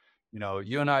on,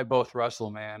 you and I both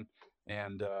wrestle, man.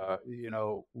 And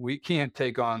we can't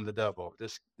take on the devil.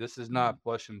 This is not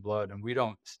flesh and blood, and we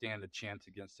don't stand a chance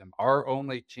against him. Our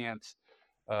only chance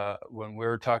when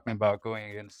we're talking about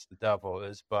going against the devil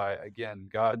is by, again,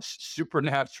 God's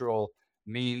supernatural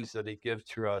means that he gives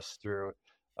to us through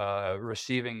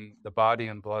receiving the body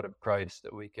and blood of Christ,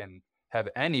 that we can have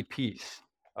any peace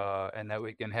and that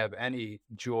we can have any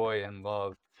joy and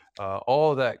love.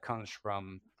 All of that comes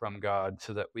from God,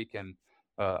 so that we can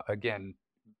again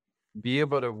be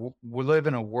able to live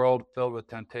in a world filled with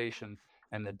temptation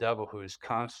and the devil, who is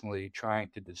constantly trying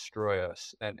to destroy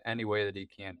us in any way that he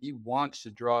can. He wants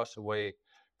to draw us away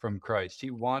from Christ.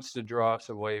 He wants to draw us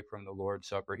away from the Lord's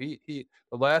Supper. The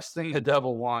last thing the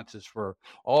devil wants is for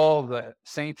all the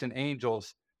saints and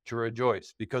angels to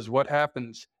rejoice, because what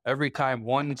happens every time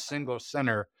one single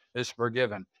sinner is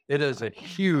forgiven? It is a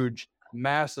huge,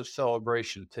 massive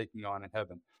celebration taking on in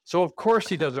heaven. So of course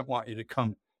he doesn't want you to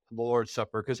come the Lord's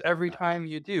Supper, because every time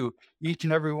you do, each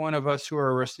and every one of us who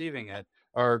are receiving it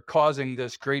are causing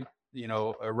this great,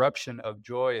 eruption of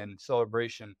joy and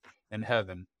celebration in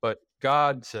heaven. But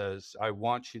God says, I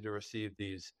want you to receive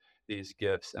these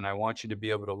gifts, and I want you to be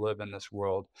able to live in this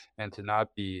world and to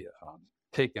not be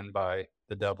taken by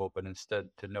the devil, but instead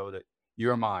to know that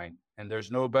you're mine. And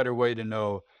there's no better way to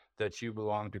know that you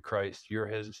belong to Christ. You're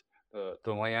his,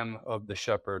 the lamb of the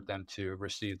shepherd, than to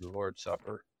receive the Lord's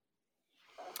Supper.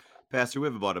 Pastor, we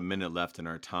have about a minute left in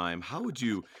our time. How would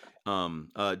you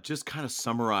just kind of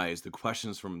summarize the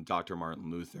questions from Dr.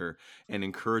 Martin Luther and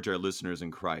encourage our listeners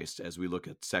in Christ as we look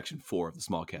at section 4 of the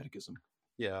Small Catechism?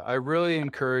 Yeah, I really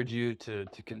encourage you to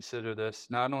consider this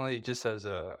not only just as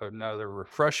another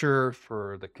refresher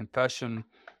for the confession,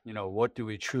 what do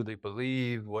we truly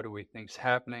believe? What do we think's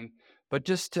happening? But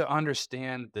just to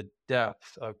understand the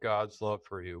depth of God's love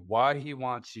for you, why He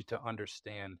wants you to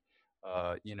understand,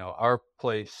 our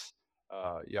place,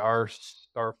 our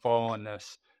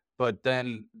fallenness, but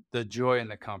then the joy and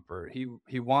the comfort.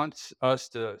 He wants us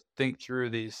to think through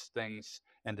these things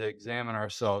and to examine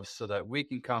ourselves so that we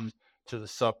can come to the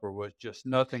supper with just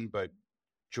nothing but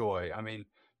joy. I mean,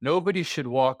 nobody should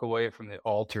walk away from the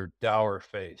altar dour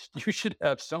faced. You should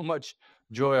have so much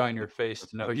joy on your face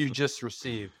to know you just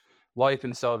received life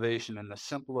and salvation in the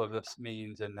simple of this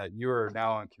means, and that you are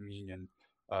now in communion,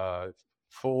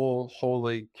 full,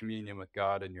 holy communion with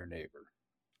God and your neighbor.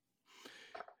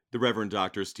 The Reverend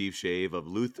Dr. Steve Shave of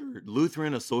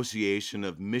Lutheran Association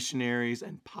of Missionaries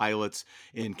and Pilots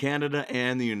in Canada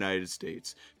and the United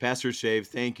States. Pastor Shave,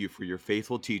 thank you for your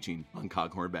faithful teaching on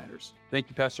Coghorn Matters. Thank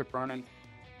you, Pastor Farnan.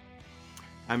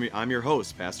 I'm your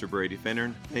host, Pastor Brady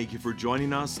Finnern. Thank you for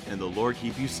joining us, and the Lord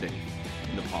keep you safe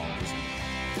in the Paul of His name.